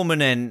me, Wonder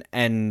Woman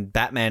and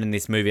Batman in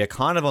this movie are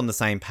kind of on the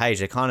same page.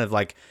 They're kind of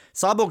like,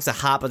 Cyborg's the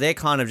heart, but they're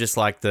kind of just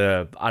like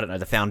the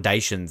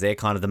foundations. They're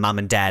kind of the mum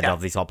and dad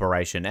of this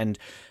operation. And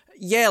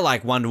yeah,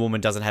 like Wonder Woman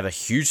doesn't have a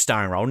huge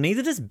starring role.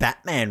 Neither does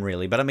Batman,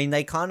 really. But I mean,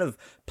 they kind of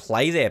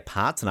play their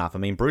parts enough. I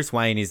mean, Bruce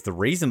Wayne is the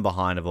reason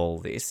behind of all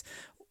this.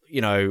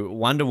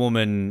 Wonder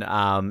Woman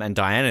and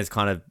Diana is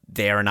kind of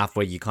there enough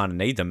where you kind of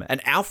need them.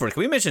 And Alfred,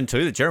 can we mention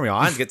too that Jeremy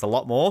Irons gets a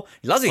lot more?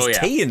 He loves his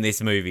tea in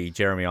this movie,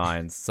 Jeremy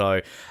Irons.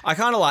 So I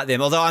kind of like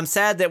them. Although I'm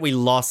sad that we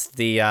lost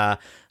the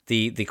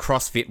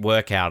CrossFit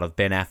workout of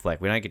Ben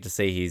Affleck. We don't get to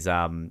see his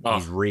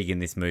rig in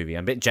this movie.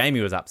 I bet Jamie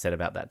was upset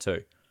about that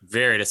too.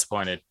 Very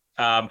disappointed.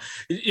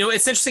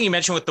 It's interesting you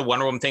mentioned with the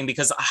Wonder Woman thing,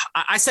 because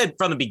I said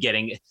from the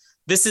beginning,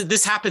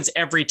 this happens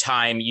every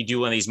time you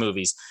do one of these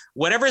movies.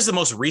 Whatever is the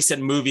most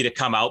recent movie to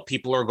come out,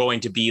 people are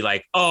going to be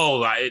like,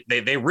 oh,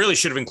 they really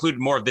should have included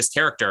more of this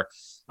character.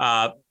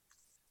 The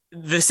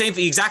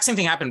exact same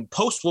thing happened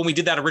post when we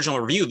did that original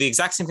review. The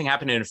exact same thing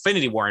happened in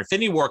Infinity War.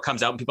 Infinity War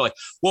comes out and people are like,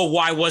 well,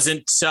 why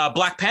wasn't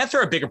Black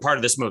Panther a bigger part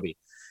of this movie?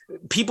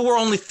 People were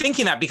only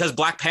thinking that because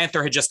Black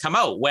Panther had just come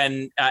out.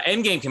 When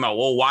Endgame came out,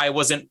 well, why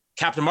wasn't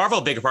Captain Marvel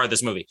a bigger part of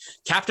this movie?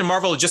 Captain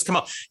Marvel had just come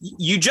out.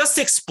 You just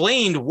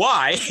explained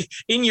why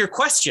in your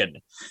question.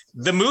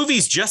 The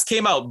movies just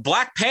came out.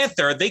 Black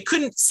Panther, they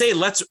couldn't say,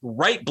 let's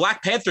write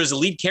Black Panther as a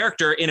lead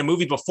character in a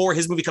movie before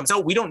his movie comes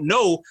out. We don't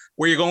know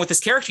where you're going with this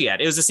character yet.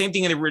 It was the same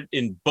thing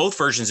in both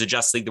versions of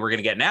Justice League that we're going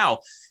to get now.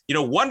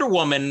 Wonder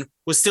Woman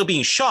was still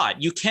being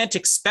shot. You can't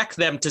expect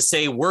them to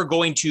say, we're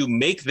going to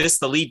make this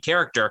the lead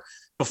character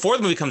before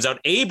the movie comes out,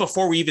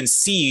 before we even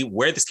see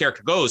where this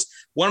character goes.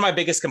 One of my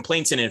biggest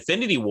complaints in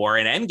Infinity War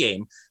and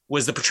Endgame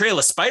was the portrayal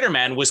of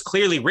Spider-Man was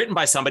clearly written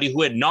by somebody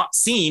who had not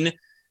seen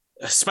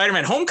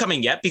Spider-Man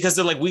Homecoming yet, because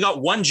they're like, we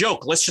got one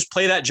joke. Let's just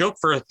play that joke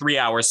for 3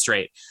 hours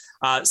straight.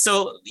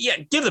 So yeah,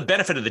 give the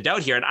benefit of the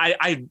doubt here. And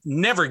I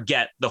never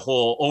get the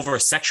whole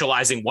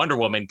over-sexualizing Wonder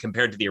Woman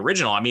compared to the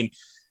original. I mean,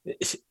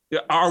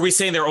 are we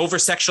saying they're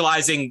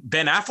over-sexualizing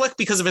Ben Affleck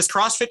because of his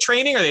CrossFit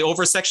training? Are they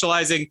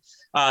over-sexualizing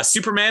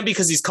Superman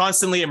because he's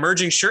constantly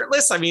emerging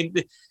shirtless? I mean,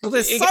 well,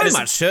 there's so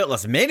much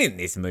shirtless men in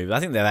this movie. I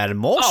think they've added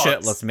more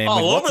shirtless men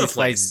with what's his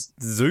face,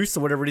 Zeus or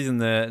whatever it is in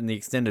the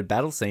extended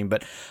battle scene.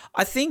 But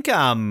I think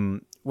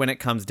when it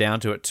comes down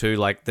to it too,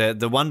 like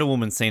the Wonder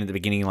Woman scene at the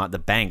beginning, like the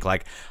bank,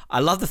 like I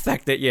love the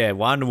fact that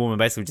Wonder Woman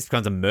basically just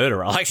becomes a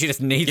murderer. Like she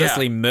just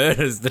needlessly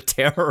murders the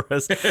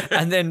terrorist,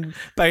 and then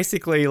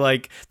basically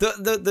like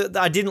the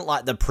I didn't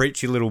like the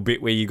preachy little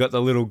bit where you got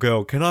the little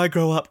girl, can I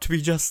grow up to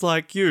be just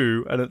like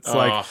you? And it's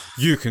like,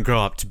 you can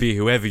grow up to be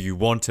whoever you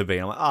want to be.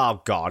 And I'm like,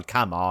 oh God,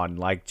 come on,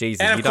 like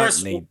Jesus, you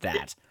don't need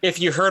that. If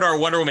you heard our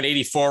Wonder Woman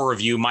 84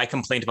 review, my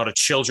complaint about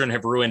children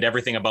have ruined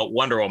everything about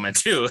Wonder Woman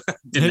too.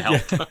 Didn't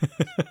help.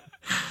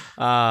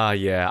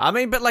 Yeah. I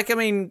mean,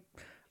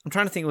 I'm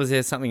trying to think, was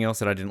there something else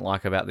that I didn't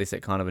like about this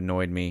that kind of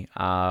annoyed me?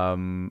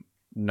 No.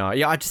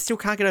 Yeah, I just still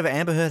can't get over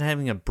Amber Heard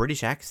having a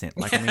British accent.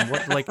 Like, I mean,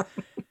 what,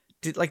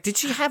 did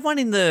she have one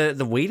in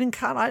the Whedon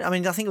cut? I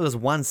mean, I think it was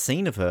one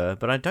scene of her,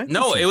 but I don't think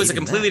No, it was a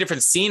completely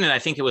different scene, and I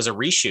think it was a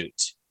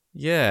reshoot.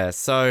 Yeah,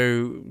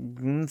 so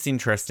it's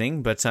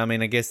interesting, but I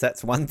mean, I guess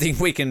that's one thing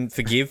we can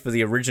forgive for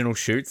the original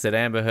shoots, that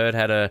Amber Heard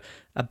had a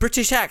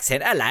British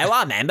accent. Hello,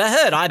 I'm Amber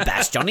Heard. I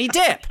bashed Johnny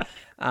Depp.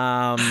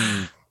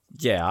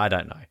 Yeah, I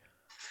don't know.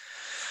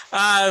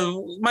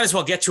 Might as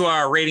well get to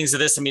our ratings of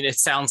this. I mean, it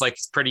sounds like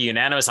it's pretty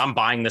unanimous. I'm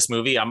buying this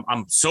movie. I'm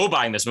so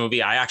buying this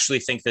movie. I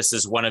actually think this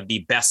is one of the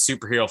best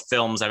superhero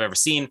films I've ever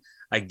seen.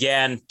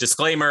 Again,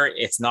 disclaimer,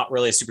 it's not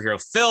really a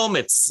superhero film.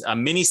 It's a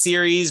mini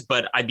series,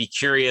 but I'd be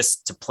curious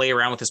to play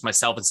around with this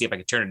myself and see if I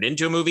could turn it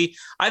into a movie.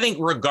 I think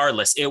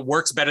regardless, it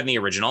works better than the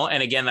original.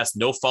 And again, that's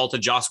no fault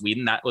of Joss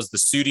Whedon. That was the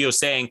studio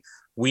saying,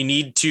 we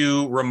need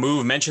to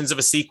remove mentions of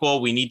a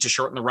sequel. We need to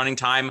shorten the running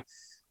time.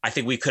 I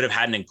think we could have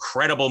had an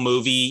incredible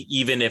movie,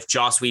 even if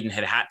Joss Whedon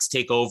had to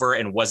take over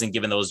and wasn't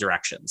given those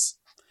directions.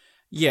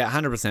 Yeah,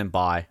 100%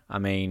 buy. I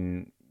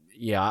mean,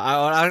 yeah,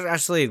 I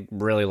actually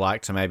really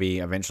like to maybe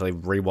eventually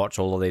rewatch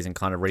all of these and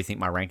kind of rethink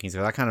my rankings,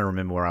 because I kind of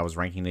remember where I was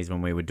ranking these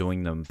when we were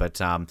doing them.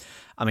 But, I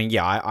mean,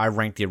 yeah, I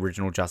ranked the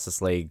original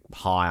Justice League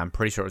high. I'm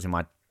pretty sure it was in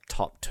my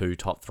top 2,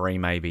 top 3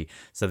 maybe.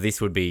 So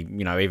this would be,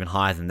 even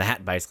higher than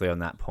that basically on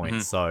that point.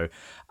 Mm-hmm. So,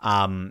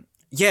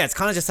 yeah, it's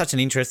kind of just such an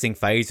interesting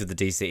phase with the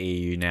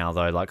DCEU now,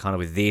 though, like kind of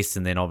with this,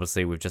 and then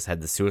obviously we've just had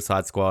the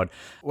Suicide Squad.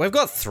 We've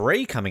got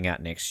 3 coming out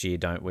next year,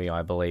 don't we,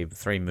 I believe?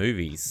 3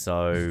 movies.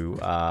 So,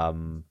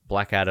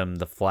 Black Adam,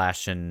 The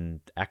Flash, and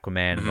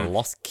Aquaman, and The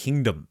Lost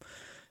Kingdom.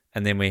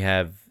 And then we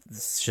have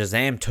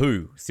Shazam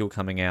 2 still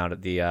coming out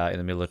at the in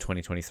the middle of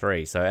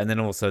 2023. So, and then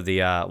also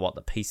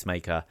the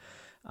Peacemaker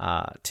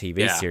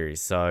TV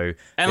series. So,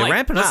 and they're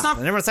ramping up.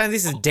 And everyone's saying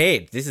this is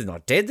dead. This is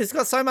not dead. This has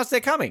got so much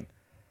they're coming.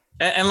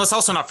 And let's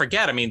also not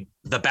forget, I mean,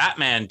 the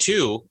Batman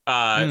too,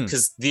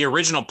 because the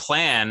original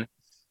plan,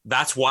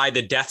 that's why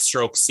the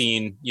Deathstroke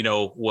scene,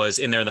 was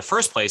in there in the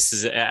first place,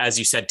 is, as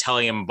you said,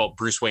 telling him about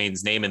Bruce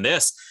Wayne's name in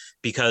this,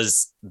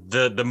 because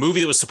the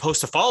movie that was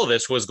supposed to follow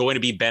this was going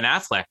to be Ben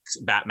Affleck's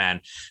Batman.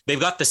 They've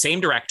got the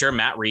same director,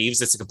 Matt Reeves.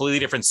 It's a completely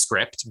different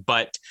script,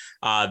 but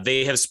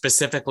they have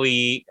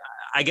specifically,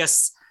 I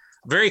guess,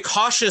 very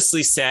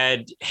cautiously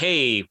said,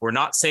 hey, we're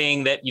not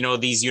saying that,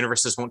 these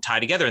universes won't tie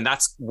together. And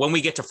that's when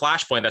we get to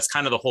Flashpoint. That's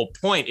kind of the whole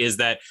point, is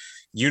that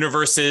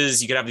universes,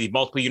 you could have these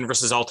multiple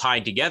universes all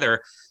tied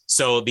together.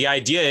 So the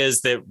idea is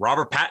that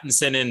Robert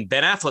Pattinson and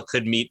Ben Affleck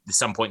could meet at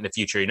some point in the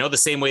future, the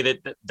same way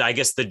that I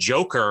guess the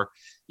Joker,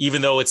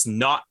 even though it's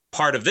not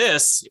part of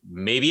this,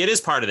 maybe it is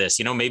part of this,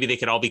 maybe they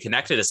could all be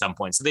connected at some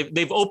point. So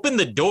they've opened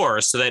the door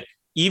so that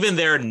even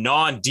their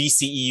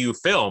non-DCEU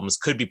films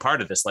could be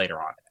part of this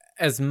later on.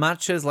 As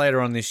much as later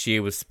on this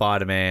year with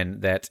Spider-Man,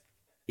 that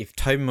if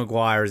Tobey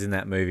Maguire is in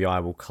that movie, I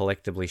will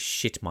collectively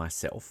shit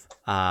myself.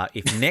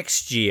 If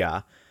next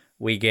year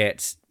we've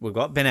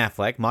got Ben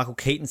Affleck, Michael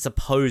Keaton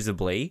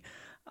supposedly,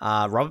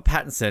 Robert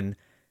Pattinson,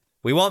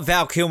 we want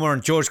Val Kilmer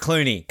and George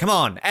Clooney. Come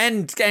on.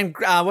 And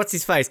what's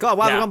his face? God,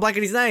 why have I gone blank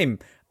at his name?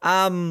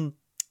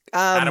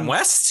 Adam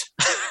West?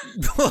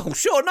 Well,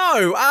 sure,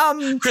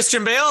 no.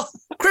 Christian Bale?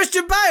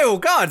 Christian Bale!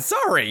 God,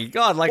 sorry.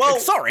 God,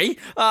 sorry.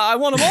 I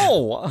want them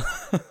all.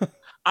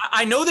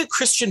 I know that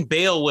Christian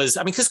Bale was,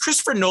 because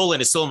Christopher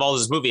Nolan is still involved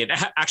in this movie. And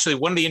actually,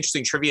 one of the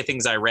interesting trivia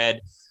things I read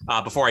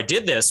before I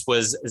did this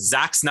was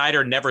Zack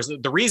Snyder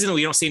the reason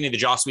we don't see any of the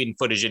Joss Whedon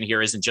footage in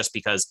here isn't just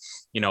because,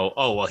 he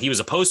was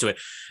opposed to it.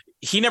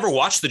 He never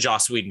watched the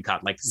Joss Whedon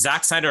cut. Like,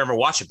 Zack Snyder never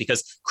watched it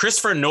because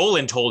Christopher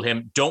Nolan told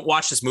him, don't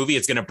watch this movie.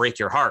 It's going to break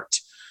your heart.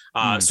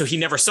 So he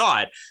never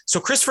saw it. So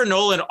Christopher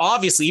Nolan,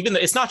 obviously, even though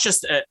it's not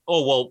just,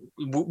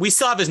 we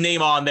still have his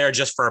name on there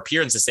just for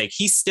appearance's sake.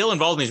 He's still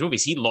involved in these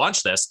movies. He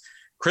launched this.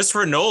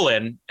 Christopher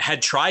Nolan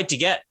had tried to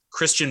get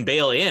Christian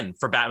Bale in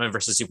for Batman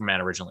versus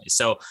Superman originally.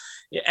 So,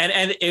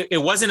 and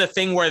it wasn't a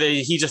thing where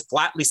he just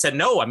flatly said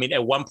no.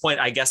 At one point,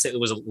 I guess it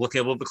was looking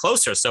a little bit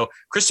closer. So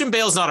Christian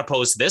Bale's not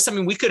opposed to this.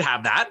 We could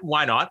have that.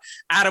 Why not?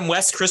 Adam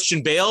West,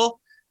 Christian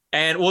Bale,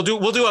 and we'll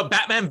do a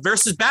Batman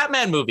versus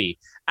Batman movie.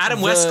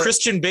 Adam West,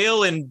 Christian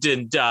Bale, and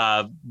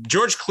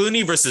George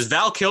Clooney versus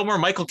Val Kilmer,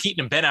 Michael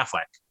Keaton, and Ben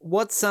Affleck.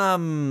 What's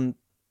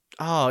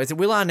is it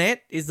Will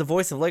Arnett is the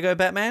voice of Lego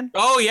Batman?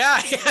 Oh yeah.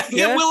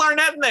 Will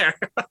Arnett in there.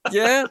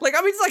 Yeah,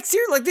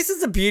 seriously, this is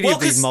the beauty of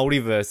these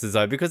multiverses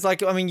though, because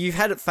you've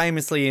had it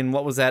famously in,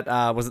 what was that?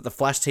 Was it the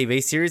Flash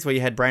TV series where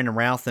you had Brandon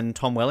Routh and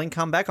Tom Welling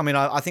come back?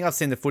 I think I've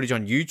seen the footage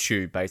on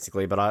YouTube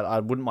basically, but I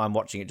wouldn't mind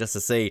watching it just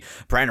to see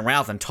Brandon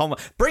Routh and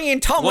bring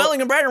in Tom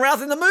Welling and Brandon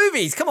Routh in the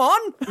movies. Come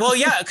on. Well,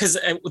 yeah, because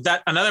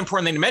that another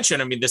important thing to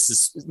mention. this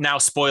is now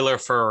spoiler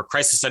for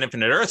Crisis on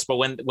Infinite Earths, but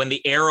when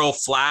the Arrow,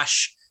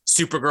 Flash,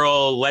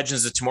 Supergirl,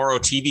 Legends of Tomorrow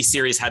TV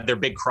series had their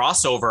big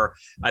crossover,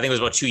 I think it was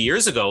about 2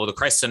 years ago, the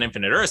Crisis on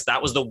Infinite Earths.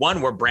 That was the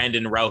one where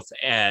Brandon Routh,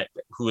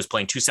 who was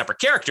playing 2 separate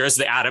characters,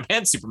 the Atom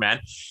and Superman,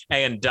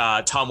 and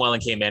Tom Welling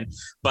came in.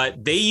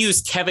 But they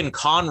used Kevin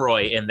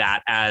Conroy in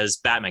that as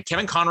Batman.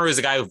 Kevin Conroy is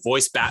the guy who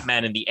voiced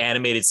Batman in the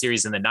animated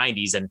series in the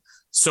 90s and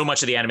so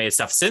much of the animated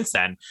stuff since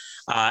then.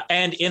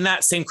 And in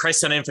that same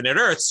Crisis on Infinite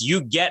Earths,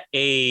 you get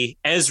a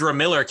Ezra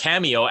Miller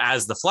cameo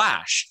as the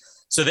Flash.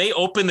 So they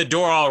opened the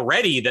door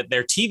already that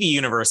their TV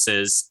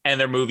universes and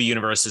their movie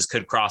universes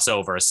could cross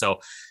over. So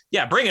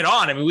Yeah, bring it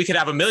on. I mean, we could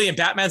have a million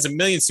Batmans, a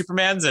million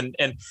Supermans,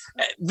 and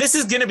this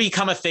is going to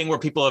become a thing where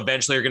people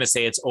eventually are going to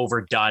say it's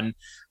overdone.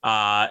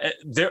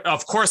 There,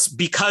 of course,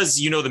 because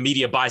the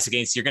media bias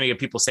against, you're going to get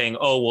people saying,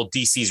 "Oh, well,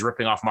 DC's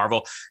ripping off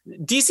Marvel."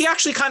 DC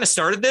actually kind of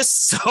started this,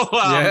 so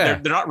they're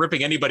not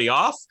ripping anybody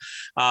off.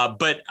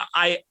 But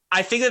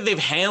I think that they've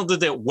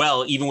handled it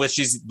well, even with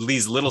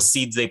these little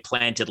seeds they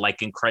planted,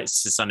 like in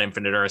Crisis on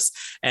Infinite Earths,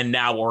 and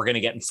now we're going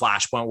to get in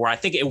Flashpoint, where I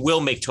think it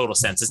will make total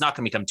sense. It's not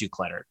going to become too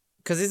cluttered.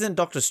 Because isn't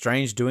Doctor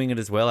Strange doing it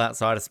as well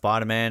outside of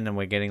Spider-Man, and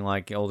we're getting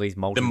like all these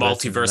multiverses? The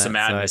multiverse of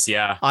madness, so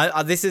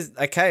yeah. This is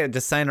okay. I'm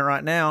just saying it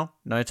right now.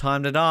 No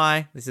Time to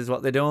Die. This is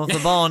what they're doing with the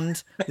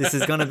Bond. This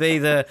is going to be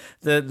the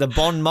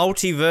Bond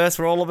multiverse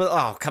where all of it.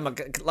 Oh, come on,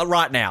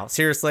 right now,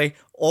 seriously,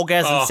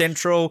 Orgasm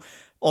Central.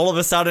 All of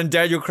a sudden,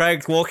 Daniel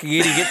Craig's walking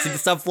in. He gets into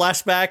some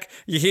flashback.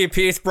 You hear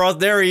Pierce Brosnan.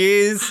 There he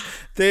is.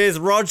 There's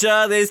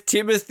Roger. There's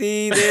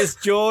Timothy. There's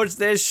George.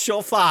 There's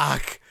Shaw.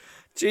 Fuck.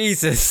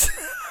 Jesus.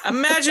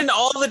 Imagine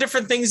all the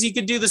different things you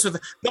could do this with.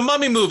 The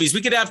Mummy movies.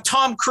 We could have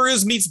Tom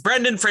Cruise meets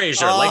Brendan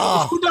Fraser.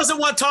 Like, who doesn't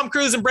want Tom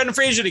Cruise and Brendan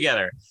Fraser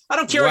together? I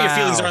don't care what your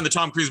feelings are on the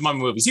Tom Cruise Mummy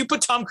movies. You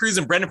put Tom Cruise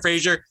and Brendan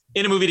Fraser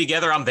in a movie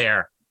together, I'm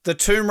there. The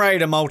Tomb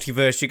Raider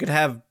multiverse. You could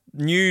have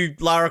new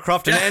Lara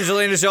Croft and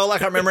Angelina Jolie. I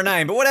can't remember her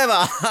name, but whatever.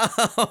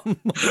 I'm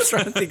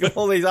trying to think of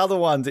all these other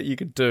ones that you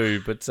could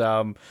do, but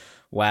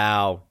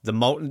wow,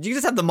 you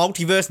just have the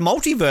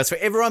multiverse where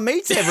everyone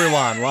meets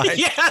everyone. Like,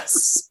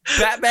 yes,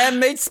 Batman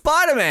meets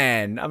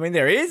Spider-Man. I mean,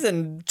 there is,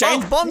 and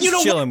James Bond's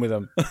chilling with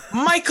him.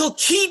 Michael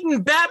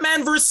Keaton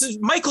Batman versus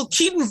Michael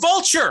Keaton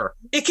Vulture.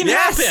 It can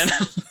happen.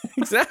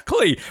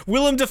 Exactly.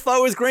 Willem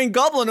Dafoe as Green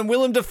Goblin and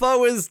Willem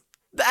Dafoe as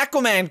the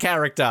Aquaman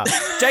character.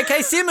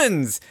 J.K.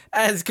 Simmons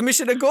as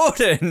Commissioner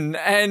Gordon,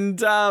 and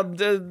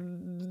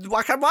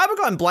why am I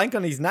going blank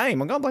on his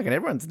name? I'm going blank on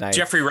everyone's name.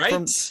 Jeffrey Wright.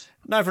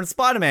 From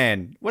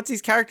Spider-Man. What's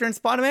his character in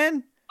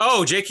Spider-Man?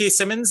 Oh, J.K.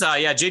 Simmons.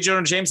 J.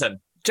 Jonah Jameson.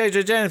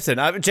 J.J.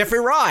 Jameson. Jeffrey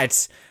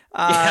Wright.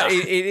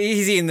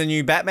 He's in the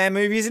new Batman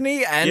movie, isn't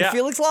he? And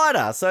Felix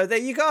Leiter. So there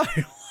you go.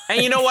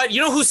 And you know what?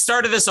 You know who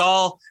started this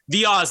all?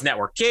 The Oz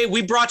Network. Okay,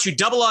 we brought you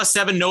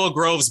 007 Noah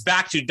Groves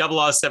back to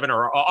 007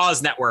 or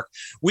Oz Network.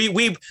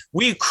 We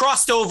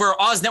crossed over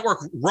Oz Network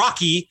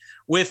Rocky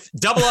with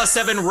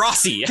 007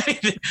 Rossi.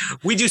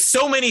 We do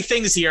so many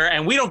things here,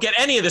 and we don't get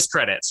any of this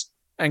credit.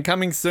 And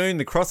coming soon,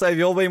 the crossover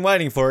you've all been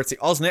waiting for. It's the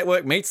Oz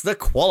Network meets the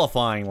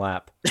qualifying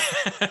lap.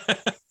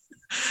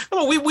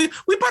 Oh, we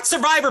brought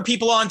Survivor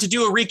people on to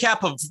do a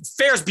recap of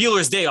Ferris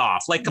Bueller's Day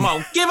Off. Like, come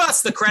on, give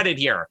us the credit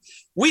here.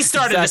 We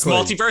started this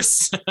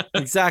multiverse.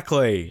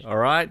 Exactly. All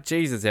right.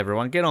 Jesus,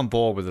 everyone, get on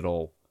board with it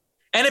all.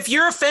 And if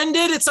you're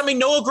offended at something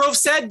Noah Grove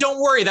said,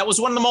 don't worry. That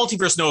was one of the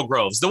multiverse Noah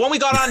Groves. The one we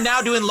got on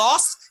now doing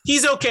Lost,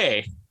 he's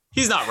okay.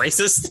 He's not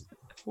racist.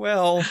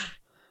 Well,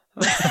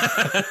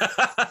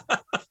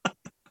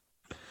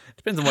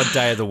 depends on what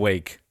day of the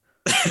week.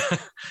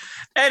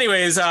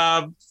 Anyways,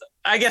 I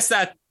guess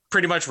that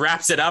pretty much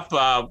wraps it up.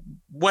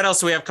 What else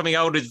do we have coming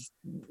out?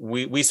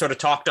 We sort of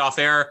talked off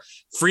air.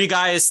 Free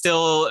Guy is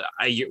still,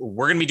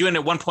 we're going to be doing it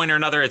at one point or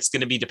another. It's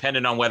going to be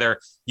dependent on whether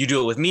you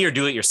do it with me or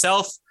do it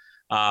yourself.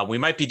 We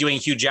might be doing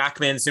Hugh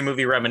Jackman's new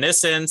movie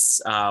Reminiscence.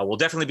 We'll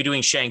definitely be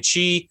doing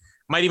Shang-Chi.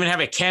 Might even have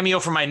a cameo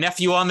from my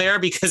nephew on there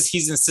because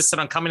he's insisted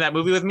on coming to that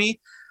movie with me.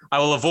 I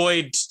will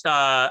avoid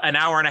an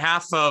hour and a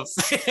half of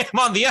him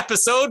on the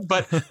episode,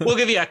 but we'll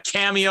give you a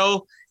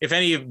cameo if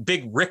any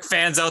big Rick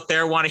fans out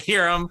there want to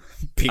hear him.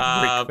 Big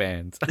Rick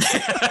fans.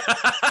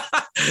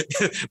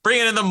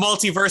 Bringing in the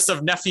multiverse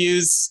of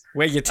nephews.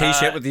 Wear your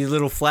t-shirt with your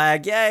little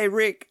flag. Yay,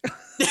 Rick.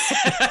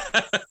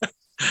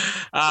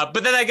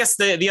 But then I guess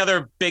the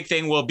other big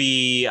thing will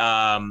be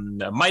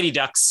Mighty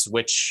Ducks,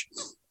 which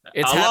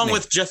it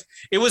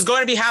was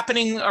going to be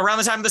happening around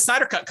the time of the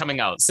Snyder Cut coming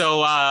out.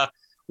 So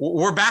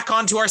we're back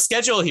onto our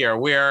schedule here.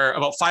 We're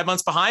about 5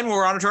 months behind.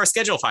 We're onto our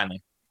schedule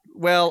finally.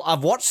 Well,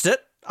 I've watched it.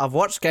 I've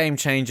watched Game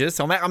Changers,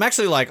 so I'm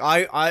actually like,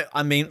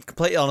 I mean,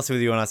 completely honest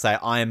with you when I say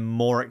I am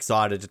more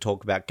excited to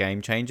talk about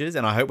Game Changers,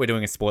 and I hope we're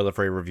doing a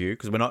spoiler-free review,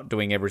 because we're not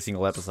doing every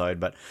single episode,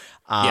 but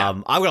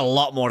I've got a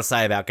lot more to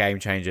say about Game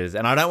Changers,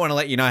 and I don't want to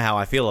let you know how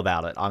I feel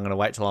about it. I'm going to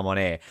wait till I'm on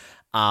air.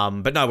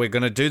 But no, we're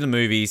going to do the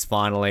movies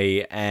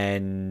finally,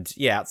 and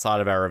yeah,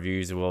 outside of our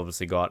reviews, we've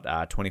obviously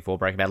got 24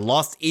 Breaking Bad.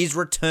 Lost is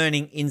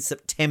returning in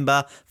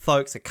September,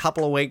 folks, a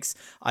couple of weeks.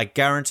 I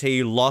guarantee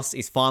you Lost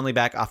is finally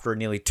back after a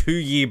nearly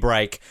 2-year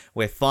break.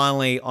 We're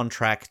finally on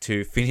track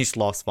to finish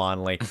Lost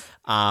finally.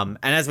 And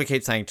as we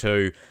keep saying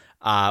too,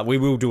 we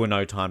will do a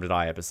No Time to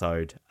Die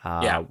episode.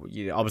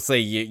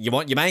 Obviously, you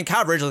want your main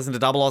coverage, listen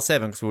to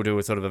 007, because we'll do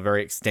a sort of a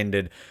very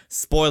extended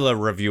spoiler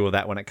review of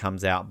that when it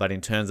comes out. But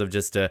in terms of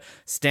just a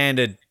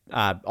standard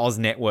Oz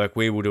Network,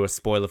 we will do a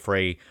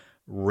spoiler-free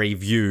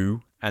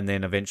review, and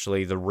then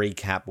eventually the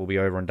recap will be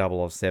over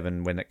on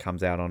 007 when it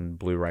comes out on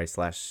Blu-ray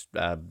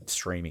 /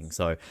 streaming.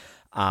 So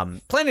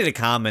plenty to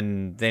come,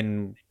 and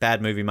then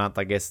Bad Movie Month,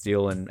 I guess,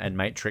 still, and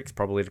Matrix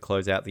probably to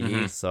close out the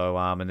year. So,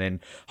 and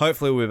then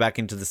hopefully we'll be back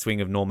into the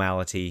swing of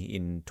normality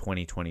in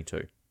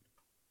 2022.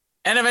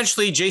 And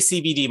eventually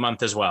JCVD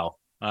month as well.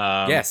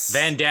 Yes.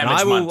 Van And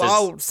Damage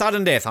month is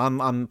sudden death.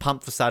 I'm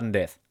pumped for sudden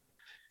death.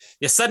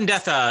 sudden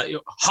death.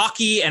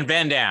 Hockey and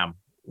Van Damme.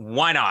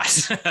 Why not?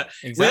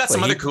 Exactly. We got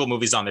some other cool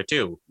movies on there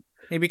too.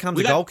 He becomes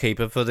a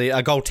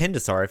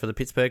goaltender for the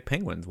Pittsburgh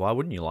Penguins. Why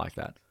wouldn't you like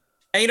that?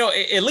 And,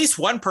 at least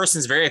one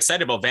person's very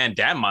excited about Van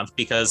Damme month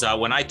because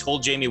when I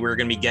told Jamie we were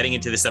going to be getting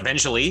into this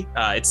eventually,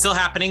 it's still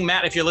happening.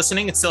 Matt, if you're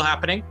listening, it's still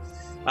happening.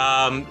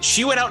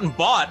 She went out and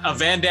bought a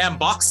Van Damme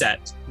box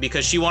set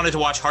because she wanted to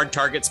watch Hard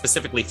Target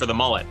specifically for the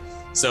mullet.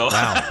 So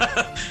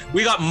wow.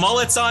 We got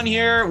mullets on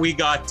here. We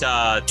got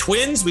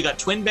twins. We got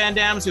twin Van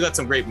Dammes. We got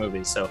some great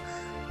movies. So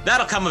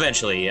that'll come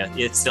eventually.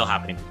 It's still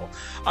happening, people.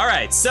 All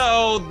right.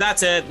 So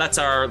that's it. That's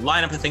our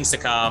lineup of things to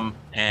come.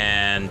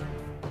 And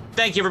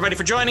thank you, everybody,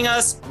 for joining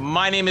us.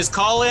 My name is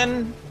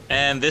Colin,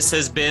 and this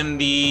has been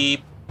the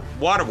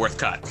Waterworth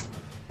Cut.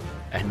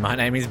 And my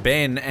name is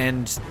Ben,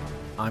 and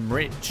I'm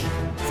Rich.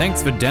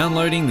 Thanks for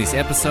downloading this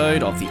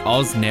episode of the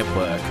Oz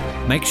Network.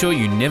 Make sure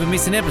you never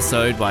miss an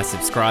episode by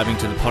subscribing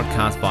to the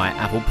podcast via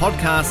Apple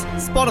Podcasts,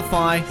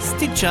 Spotify,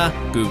 Stitcher,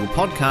 Google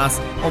Podcasts,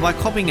 or by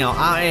copying our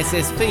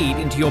RSS feed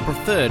into your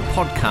preferred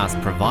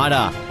podcast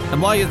provider.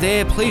 And while you're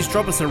there, please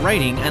drop us a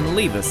rating and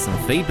leave us some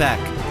feedback.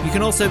 You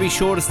can also be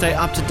sure to stay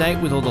up to date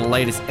with all the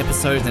latest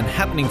episodes and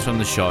happenings from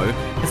the show,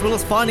 as well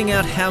as finding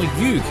out how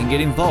you can get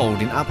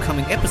involved in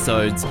upcoming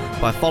episodes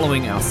by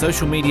following our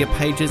social media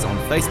pages on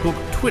Facebook,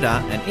 Twitter,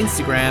 and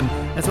Instagram,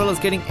 as well as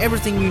getting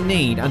everything you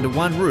need under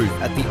one roof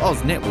at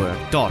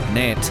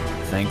theoznetwork.net.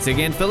 Thanks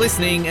again for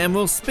listening, and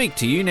we'll speak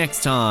to you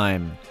next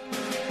time.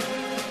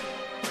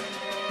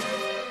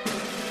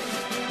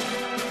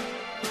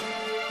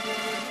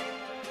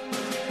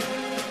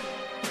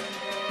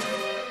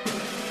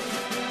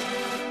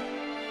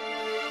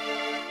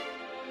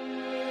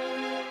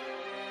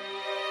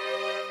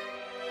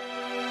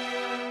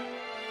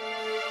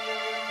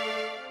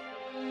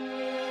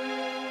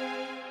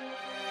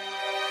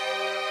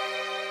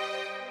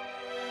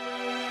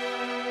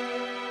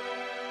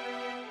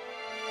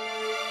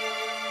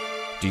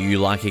 Do you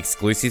like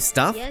exclusive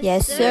stuff?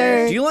 Yes,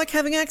 sir. Do you like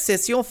having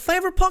access to your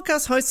favourite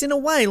podcast hosts in a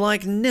way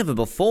like never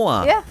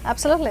before? Yeah,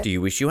 absolutely. Do you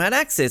wish you had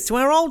access to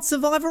our old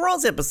Survivor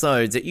Oz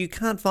episodes that you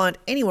can't find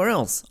anywhere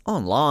else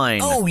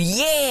online? Oh,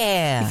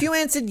 yeah! If you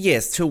answered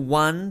yes to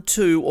one,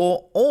 two,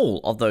 or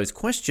all of those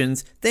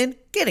questions, then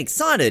get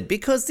excited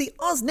because the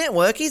Oz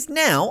Network is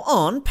now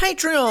on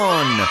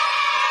Patreon.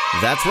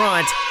 That's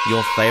right,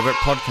 your favourite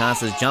podcast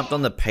has jumped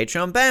on the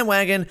Patreon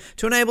bandwagon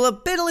to enable a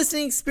better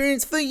listening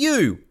experience for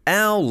you,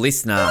 our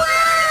listener.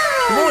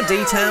 For more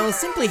details,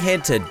 simply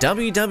head to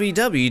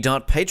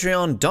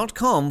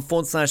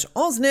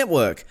www.patreon.com/Oz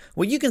Network,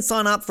 where you can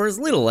sign up for as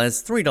little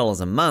as $3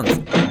 a month.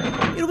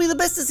 It'll be the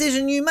best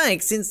decision you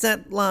make since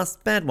that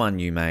last bad one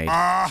you made.